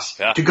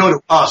Supercross to go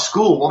to a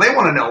school. Well, they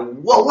want to know,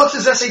 well, what's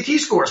his SAT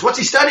scores? What's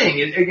he studying?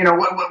 You know,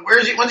 where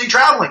is he? When's he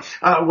traveling?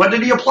 What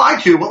did he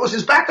apply to? What was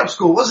his backup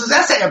school? What's his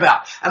essay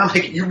about? And I'm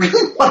like, you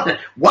really want to,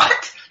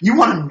 what? You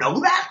want to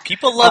know that?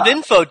 People love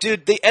info,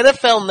 dude. The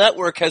NFL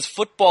Network has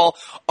football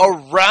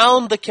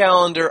around the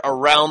calendar,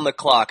 around the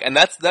clock. And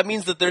that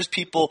means that there's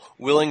people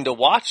willing to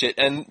watch it.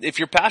 And if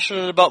you're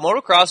passionate about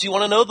motocross, you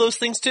want to know those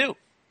things too.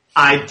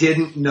 I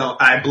didn't know.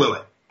 I blew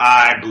it.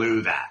 I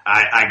blew that.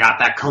 I got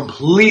that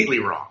completely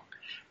wrong.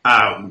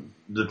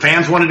 The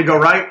fans wanted to go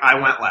right.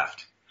 I went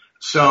left.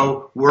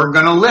 So we're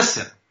going to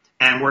listen.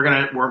 And we're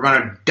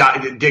gonna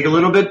dig a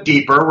little bit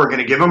deeper. We're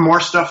gonna give them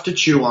more stuff to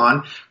chew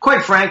on.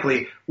 Quite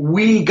frankly,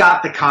 we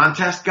got the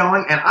contest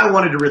going, and I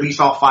wanted to release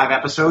all 5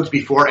 episodes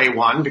before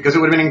A1 because it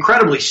would have been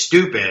incredibly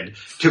stupid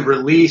to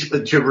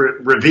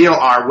reveal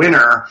our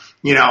winner,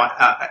 you know,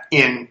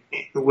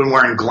 when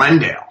we're in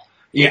Glendale.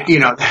 Yeah. You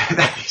know,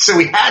 so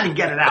we had to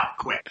get it out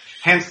quick.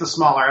 Hence the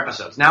smaller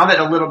episodes. Now that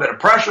a little bit of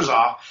pressure's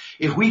off,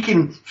 if we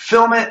can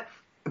film it,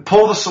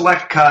 pull the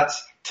select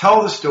cuts,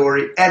 tell the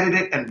story, edit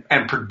it,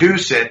 and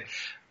produce it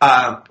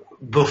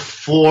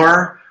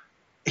before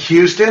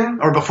Houston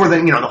or before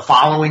the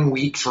following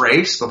week's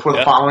race, before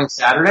the following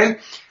Saturday.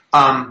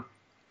 Our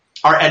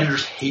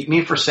editors hate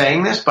me for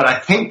saying this, but I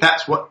think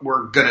that's what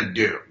we're going to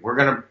do. We're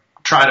going to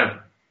try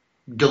to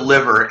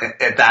deliver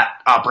at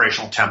that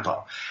operational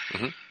tempo.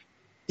 Mm-hmm.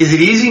 Is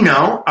it easy?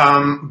 No.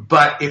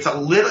 But it's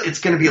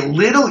going to be a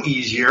little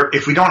easier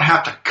if we don't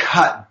have to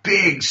cut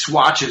big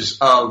swatches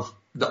of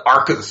the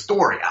arc of the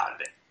story out of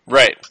it.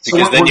 Right,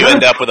 because then you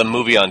end up with a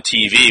movie on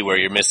TV where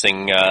you're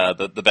missing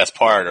the best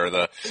part or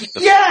the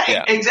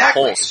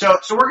exactly. Holes. So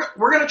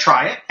we're going to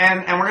try it,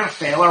 and we're going to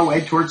fail our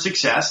way towards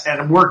success,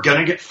 and we're going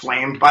to get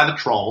flamed by the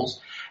trolls,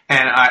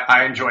 and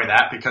I enjoy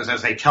that because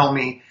as they tell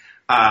me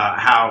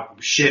how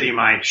shitty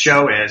my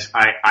show is,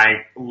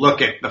 I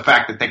look at the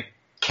fact that they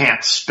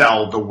can't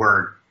spell the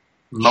word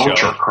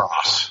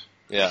motocross.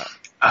 Yeah.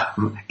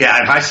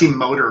 If I see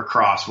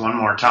motocross one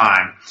more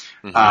time,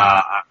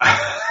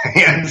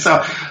 and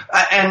so,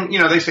 and you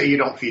know, they say you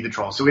don't feed the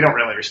trolls, so we don't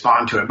really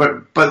respond to it.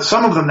 But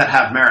some of them that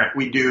have merit,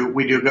 we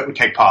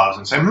take pause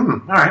and say, all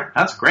right,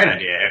 that's a great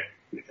idea.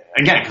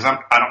 Again, because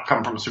I don't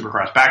come from a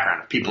Supercross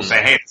background. If people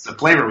say, hey, it's the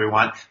flavor we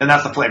want, then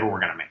that's the flavor we're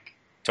going to make.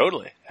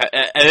 Totally.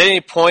 At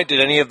any point, did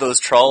any of those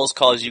trolls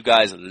call you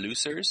guys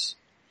losers?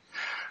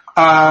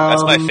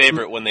 That's my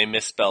favorite when they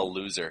misspell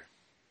loser.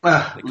 They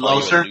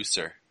call you a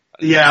looser.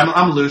 Yeah,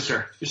 I'm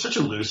looser. You're such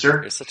a looser.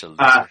 You're such a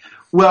looser.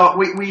 Well,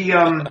 we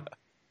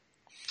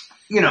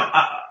you know,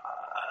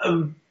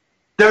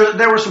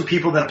 there were some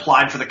people that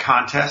applied for the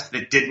contest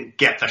that didn't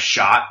get the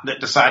shot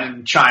that decided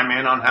to chime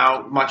in on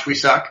how much we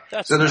suck.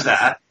 So there's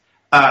that.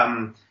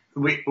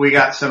 We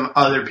got some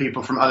other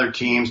people from other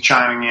teams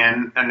chiming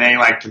in, and they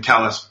like to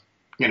tell us,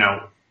 you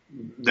know,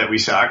 that we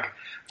suck.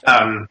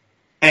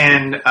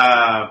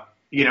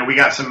 You know, we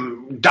got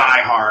some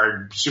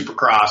diehard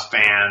Supercross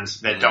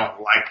fans that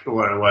don't like,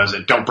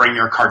 don't bring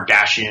your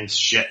Kardashians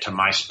shit to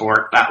my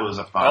sport. That was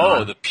a fun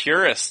one. Oh, the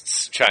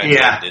purists chimed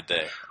in, did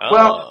they? Oh.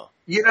 Well,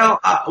 you know,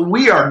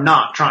 we are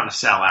not trying to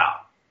sell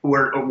out.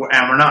 We're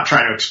not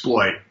trying to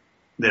exploit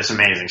this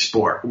amazing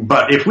sport.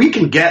 But if we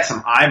can get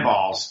some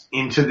eyeballs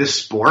into this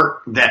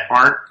sport that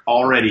aren't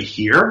already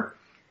here,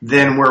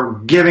 then we're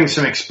giving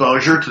some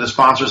exposure to the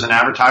sponsors and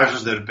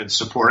advertisers that have been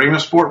supporting the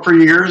sport for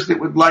years that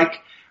would like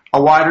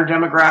a wider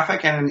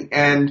demographic,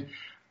 and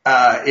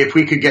if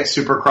we could get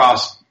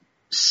Supercross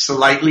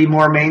slightly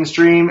more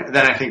mainstream,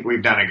 then I think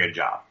we've done a good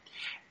job.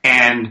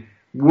 And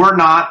we're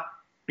not,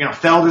 you know,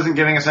 Feld isn't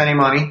giving us any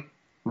money.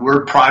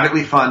 We're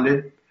privately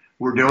funded.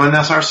 We're doing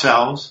this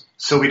ourselves,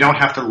 so we don't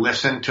have to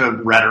listen to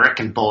rhetoric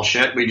and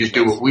bullshit. We just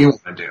do what we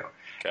want to do.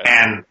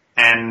 Okay.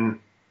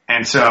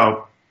 And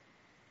so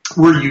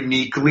we're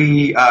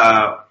uniquely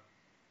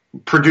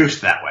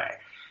produced that way.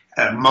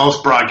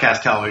 Most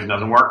broadcast television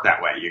doesn't work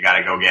that way. You got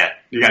to go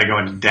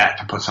into debt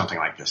to put something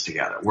like this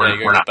together.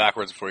 We're not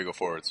backwards before you go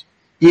forwards.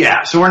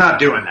 Yeah, so we're not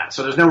doing that.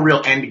 So there's no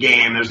real end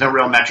game. There's no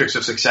real metrics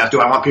of success.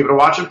 Do I want people to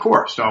watch? Of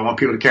course. Do I want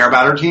people to care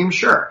about our team?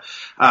 Sure.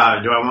 Do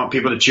I want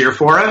people to cheer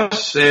for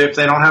us if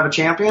they don't have a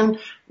champion?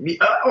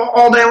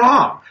 All day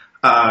long.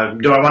 Do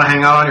I want to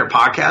hang out on your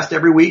podcast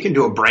every week and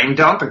do a brain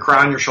dump and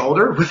cry on your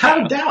shoulder?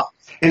 Without a doubt.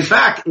 In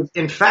fact,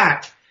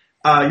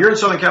 you're in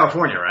Southern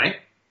California, right?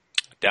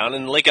 Down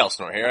in Lake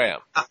Elsinore, here I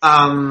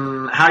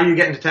am. How are you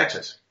getting to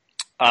Texas?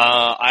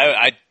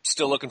 I'm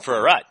still looking for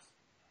a ride.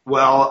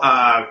 Well,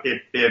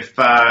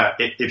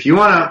 if you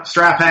want to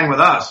strap hang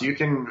with us, you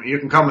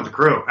can come with the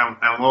crew,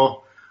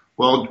 and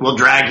we'll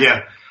drag you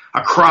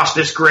across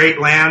this great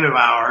land of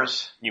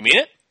ours. You mean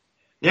it?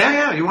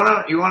 Yeah. You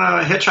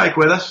wanna hitchhike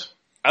with us?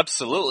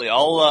 Absolutely.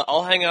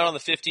 I'll hang out on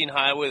the 15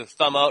 highway with a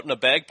thumb out and a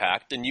bag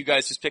packed, and you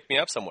guys just pick me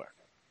up somewhere.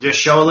 Just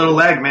show a little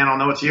leg, man. I'll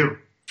know it's you.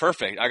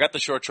 Perfect. I got the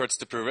short shorts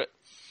to prove it.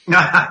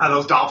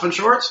 Those dolphin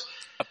shorts?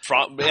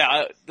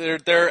 Yeah,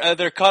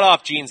 they're cut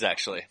off jeans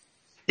actually.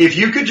 if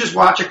you could just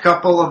watch a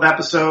couple of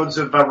episodes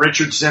of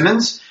Richard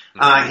Simmons,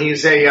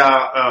 he's a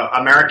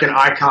American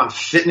Icon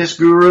fitness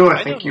guru.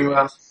 I think you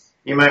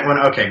might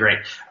want to. Okay, great.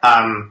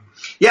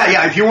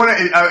 Yeah. If you want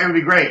to, it would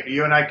be great.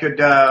 You and I could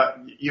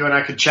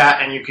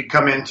chat, and you could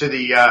come into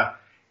the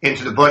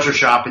butcher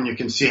shop, and you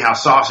can see how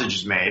sausage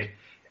is made,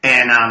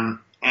 and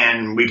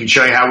we can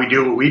show you how we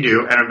do what we do,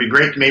 and it'd be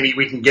great. Maybe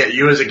we can get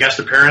you as a guest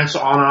appearance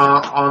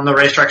on the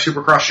Racetrack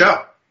Supercross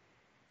show.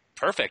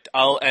 Perfect.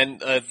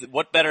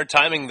 What better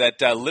timing that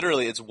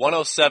literally it's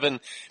 1:07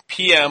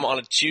 p.m. on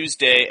a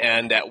Tuesday,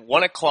 and at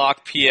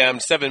 1:00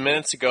 p.m. 7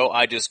 minutes ago,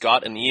 I just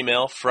got an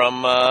email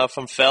from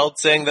Feld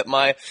saying that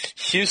my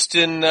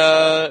Houston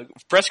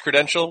press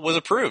credential was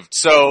approved.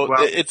 So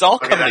it's all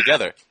coming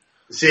together.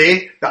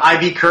 See, the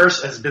IB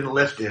curse has been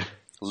lifted.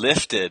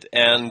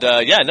 And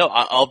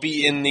I'll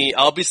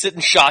be sitting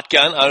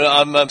shotgun.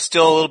 I'm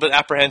still a little bit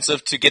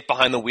apprehensive to get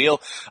behind the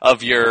wheel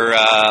of your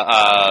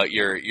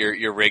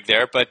rig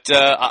there, but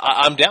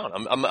I'm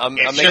down. I'm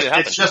making it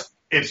happen.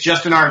 It's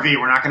just an RV.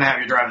 We're not going to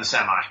have you drive the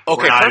semi.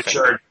 Okay, we're not perfect.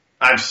 Insured.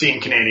 I've seen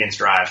Canadians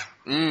drive.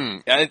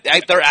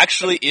 There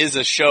actually is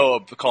a show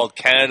called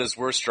Canada's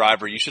Worst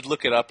Driver. You should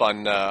look it up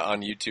on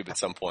YouTube at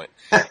some point.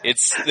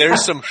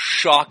 There's some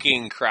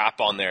shocking crap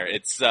on there.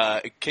 It's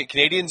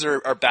Canadians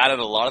are bad at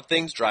a lot of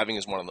things. Driving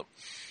is one of them.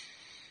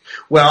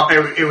 Well,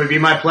 it would be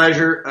my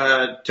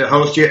pleasure to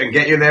host you and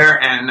get you there.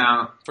 And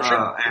for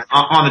sure. And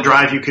on the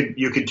drive,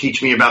 you could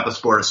teach me about the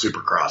sport of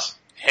Supercross.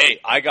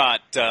 Hey, I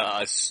got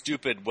a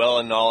stupid well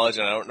of knowledge,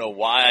 and I don't know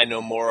why I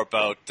know more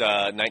about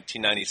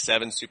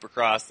 1997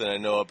 Supercross than I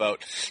know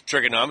about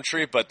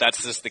trigonometry, but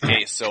that's just the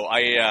case. So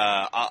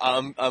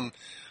I'm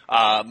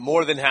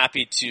more than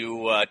happy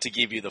to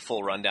give you the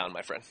full rundown,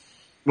 my friend.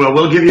 Well,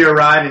 we'll give you a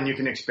ride, and you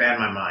can expand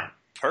my mind.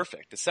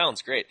 Perfect. It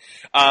sounds great.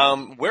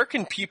 Where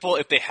can people,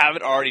 if they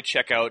haven't already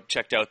checked out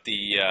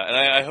the, and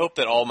I hope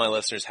that all my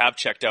listeners have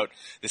checked out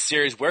the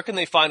series, where can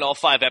they find all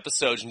 5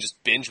 episodes and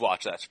just binge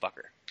watch that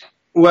fucker?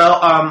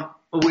 Well,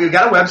 we've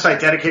got a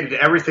website dedicated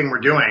to everything we're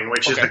doing,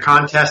 which is the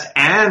contest,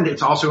 and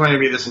it's also going to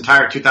be this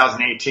entire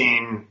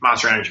 2018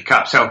 Monster Energy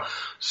Cup. So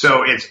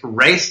it's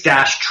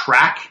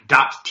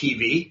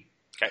race-track.tv.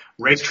 Okay.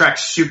 Racetrack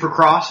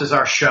Supercross is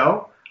our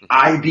show.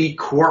 IB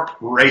Corp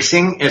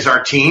Racing is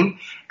our team.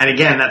 And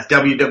again, that's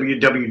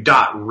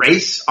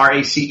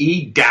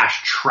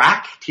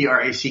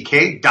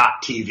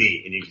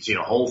www.race-track.tv. And you can see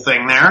the whole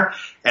thing there.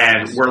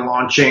 And we're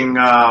launching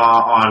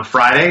on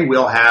Friday.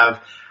 We'll have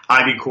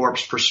IB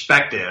Corp's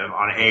perspective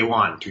on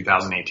A1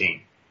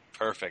 2018.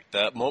 Perfect.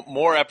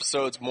 More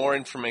episodes, more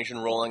information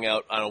rolling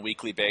out on a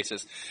weekly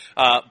basis.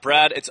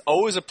 Brad, it's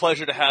always a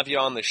pleasure to have you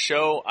on the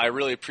show. I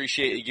really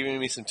appreciate you giving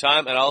me some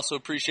time, and I also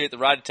appreciate the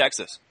ride to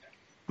Texas.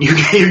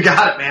 You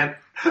got it, man.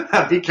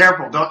 Be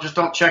careful.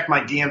 Don't check my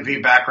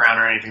DMV background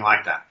or anything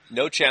like that.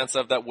 No chance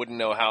of that. Wouldn't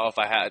know how if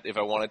I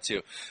wanted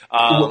to.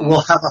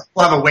 We'll have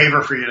a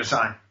waiver for you to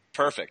sign.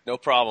 Perfect, no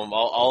problem.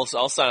 I'll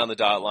sign on the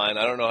dotted line.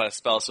 I don't know how to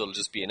spell, so it'll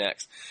just be an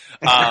X.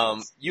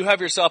 You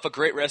have yourself a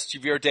great rest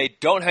of your day.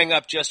 Don't hang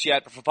up just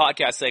yet, but for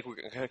podcast's sake, we're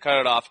going to cut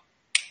it off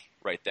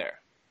right there.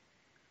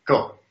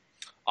 Cool.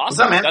 Awesome. What's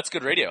up, man? That's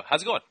good radio.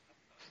 How's it going?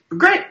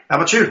 Great. How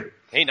about you?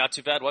 Hey, not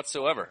too bad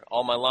whatsoever.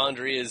 All my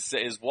laundry is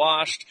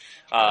washed.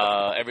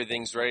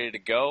 Everything's ready to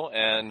go,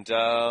 and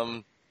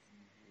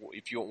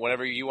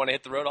whenever you want to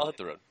hit the road, I'll hit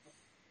the road.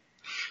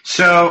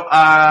 So,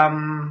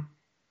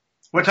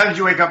 what time did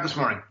you wake up this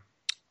morning?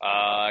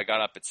 I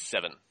got up at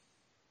 7.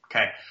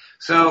 Okay.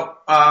 So,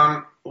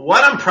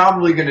 what I'm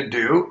probably going to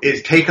do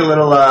is take a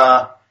little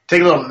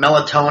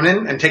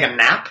melatonin and take a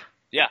nap.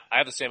 Yeah, I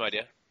have the same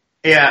idea.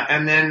 Yeah,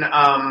 and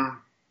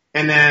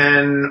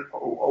then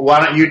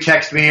why don't you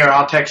text me or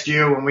I'll text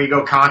you when we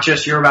go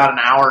conscious? You're about an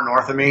hour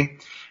north of me,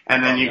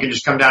 and then you can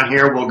just come down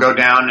here. We'll go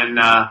down and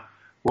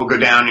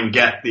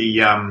get the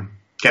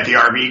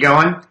RV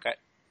going. Okay.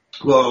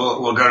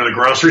 We'll go to the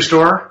grocery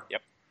store.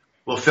 Yep.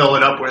 We'll fill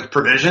it up with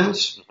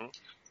provisions. Mm-hmm.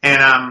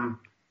 And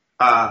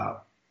I'm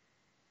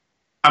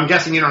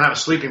guessing you don't have a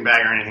sleeping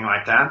bag or anything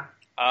like that.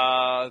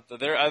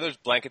 There's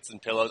blankets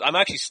and pillows. I'm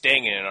actually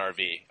staying in an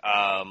RV.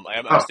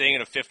 I'm staying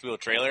in a fifth wheel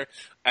trailer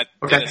at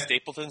Dennis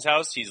Stapleton's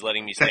house. He's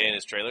letting me stay in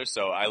his trailer,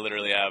 so I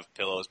literally have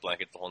pillows,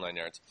 blankets, the whole 9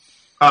 yards.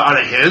 Are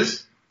they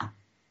his?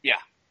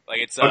 Yeah, like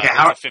it's a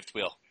fifth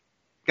wheel.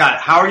 Got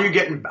it. How are you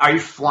getting? Are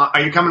you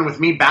coming with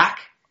me back?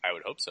 I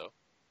would hope so.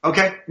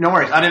 Okay, no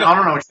worries. I don't know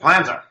what your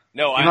plans are.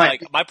 No,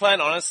 my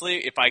plan,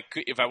 honestly, if I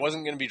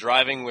wasn't going to be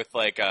driving with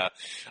like a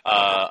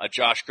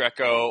Josh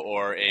Greco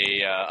or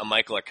a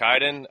Michael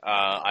Akaiden,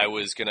 I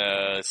was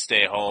gonna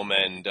stay home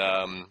and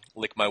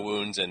lick my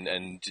wounds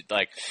and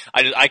like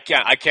I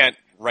can't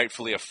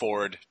rightfully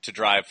afford to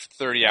drive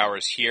 30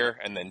 hours here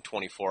and then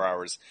 24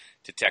 hours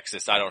to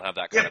Texas. I don't have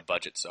that kind of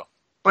budget, so.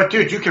 But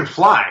dude, you can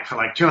fly for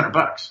like $200.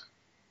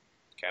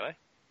 Can I?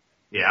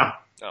 Yeah.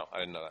 Oh, I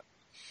didn't know that.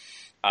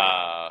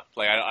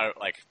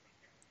 Like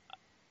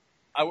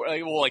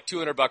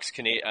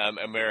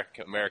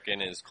 $200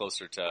 American is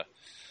closer to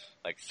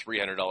like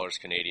 $300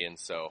 Canadian.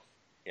 So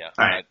yeah,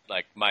 right.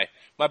 My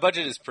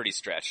budget is pretty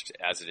stretched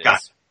as it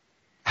is.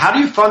 How do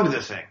you fund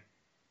this thing?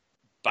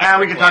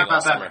 We can talk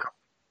about that.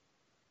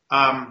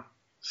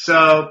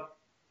 So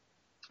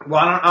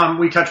why don't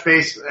we touch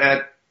base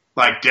at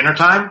like dinner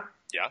time?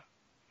 Yeah.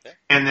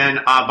 And then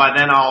by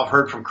then I'll have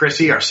heard from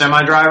Chrissy, our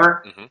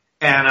semi-driver,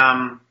 and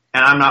I'm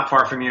not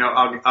far from you.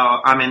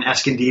 I'm in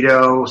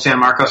Escondido, San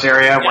Marcos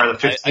area, where the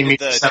 15 I did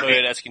the meets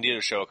Toyota Escondido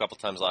show a couple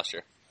times last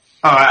year.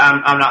 Oh,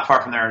 I'm not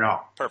far from there at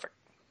all. Perfect.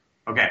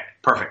 Okay,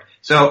 perfect.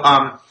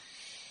 So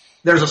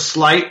there's a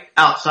slight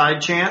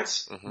outside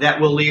chance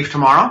that we'll leave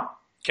tomorrow.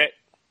 Okay.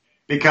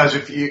 Because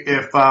if you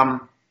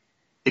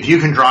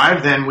can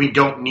drive, then we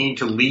don't need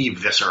to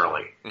leave this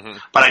early.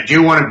 But I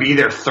do want to be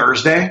there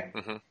Thursday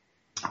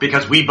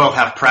because we both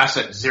have press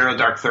at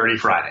 0:30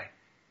 Friday.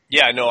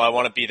 Yeah, no, I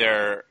want to be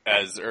there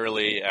as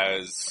early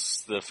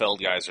as the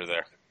Feld guys are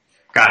there.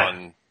 Got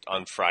it.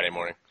 On Friday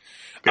morning.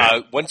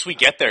 Once we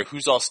get there,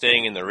 who's all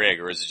staying in the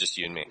rig, or is it just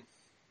you and me?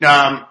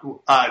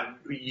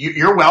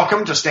 You're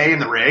welcome to stay in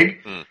the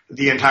rig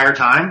the entire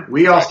time.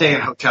 We all stay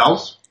in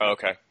hotels. Oh,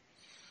 okay.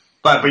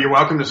 But you're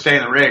welcome to stay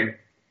in the rig.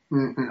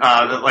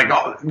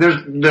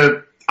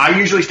 I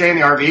usually stay in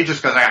the RV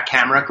just because I got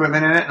camera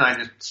equipment in it, and I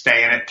just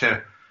stay in it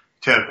to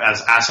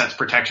as assets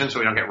protection so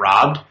we don't get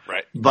robbed.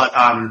 Right. But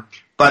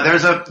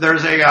there's a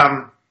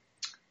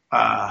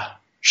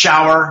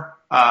shower,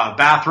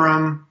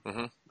 bathroom.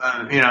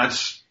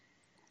 It's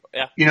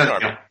Yep.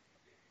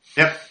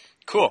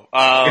 Cool.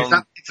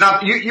 It's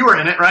not you were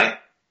in it, right?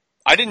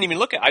 I didn't even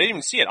look at. I didn't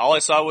even see it. All I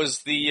saw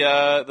was the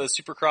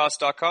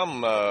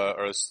Supercross.com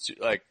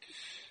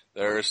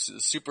there's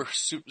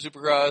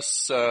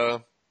Supercross.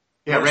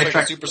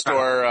 Racetrack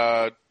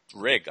Superstore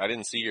rig. I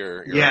didn't see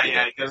your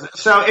yeah.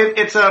 So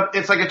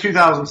it's like a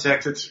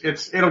 2006.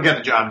 It'll get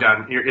the job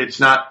done. It's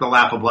not the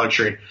lap of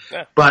luxury,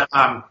 but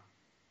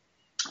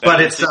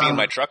it's sleeping in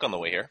my truck on the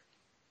way here.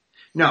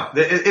 No,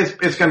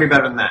 it's going to be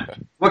better than that.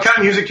 What kind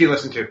of music do you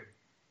listen to?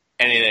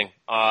 Anything.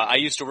 I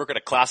used to work at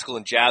a classical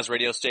and jazz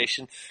radio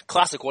station,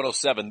 Classic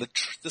 107, the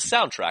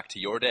soundtrack to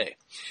your day.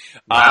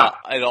 Wow.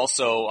 I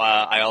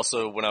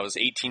also, when I was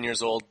 18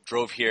 years old,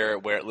 drove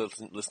here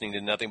listening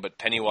to nothing but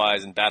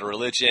Pennywise and Bad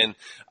Religion,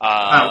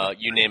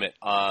 you name it.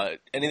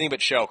 Anything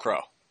but Sheryl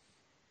Crow.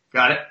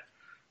 Got it.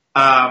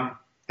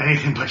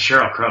 Anything but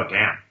Sheryl Crow,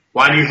 damn.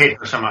 Why do you hate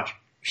her so much?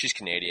 She's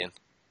Canadian.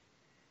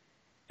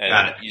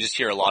 And you just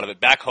hear a lot of it.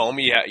 Back home,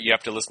 you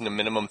have to listen to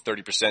minimum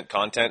 30%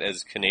 content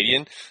as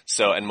Canadian.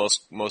 So, and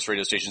most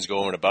radio stations go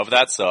over and above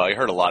that. So I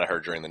heard a lot of her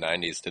during the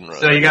 90s. Didn't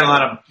really. So you got a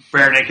lot of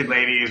Bare Naked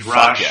Ladies,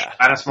 Rush,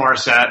 Alanis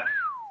Morissette,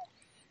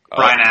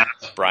 Bryan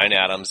Adams. Bryan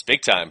Adams,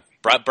 big time.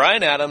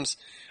 Bryan Adams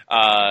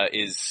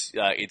is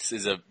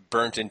a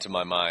burnt into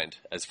my mind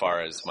as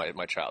far as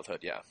my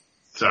childhood. Yeah.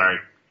 Sorry.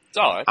 It's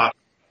all right. I'm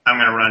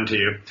going to run to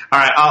you. All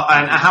right.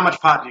 And how much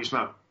pot do you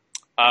smoke?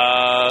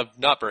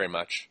 Not very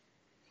much.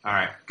 All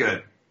right,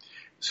 good.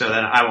 So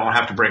then I won't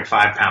have to bring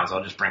 5 pounds.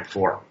 I'll just bring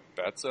 4.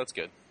 That's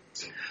good.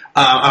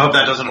 I hope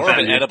that doesn't More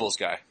offend of an you. edibles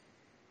guy.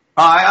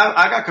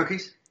 I got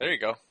cookies. There you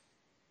go.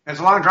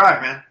 It's a long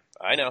drive, man.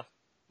 I know.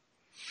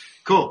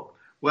 Cool.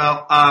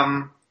 Well,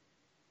 I'll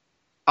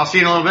see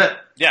you in a little bit.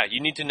 Yeah,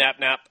 you need to nap,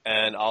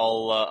 and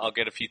I'll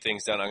get a few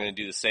things done. I'm going to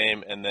do the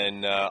same, and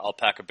then I'll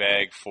pack a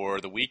bag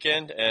for the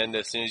weekend. And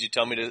as soon as you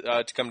tell me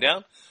to come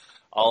down,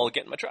 I'll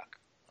get in my truck.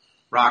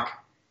 Rock.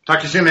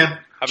 Talk to you soon, man.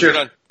 Have Cheers. a good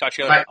one. Talk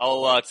to you later.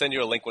 I'll send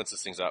you a link once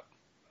this thing's up.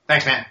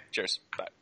 Thanks, man. Cheers. Bye.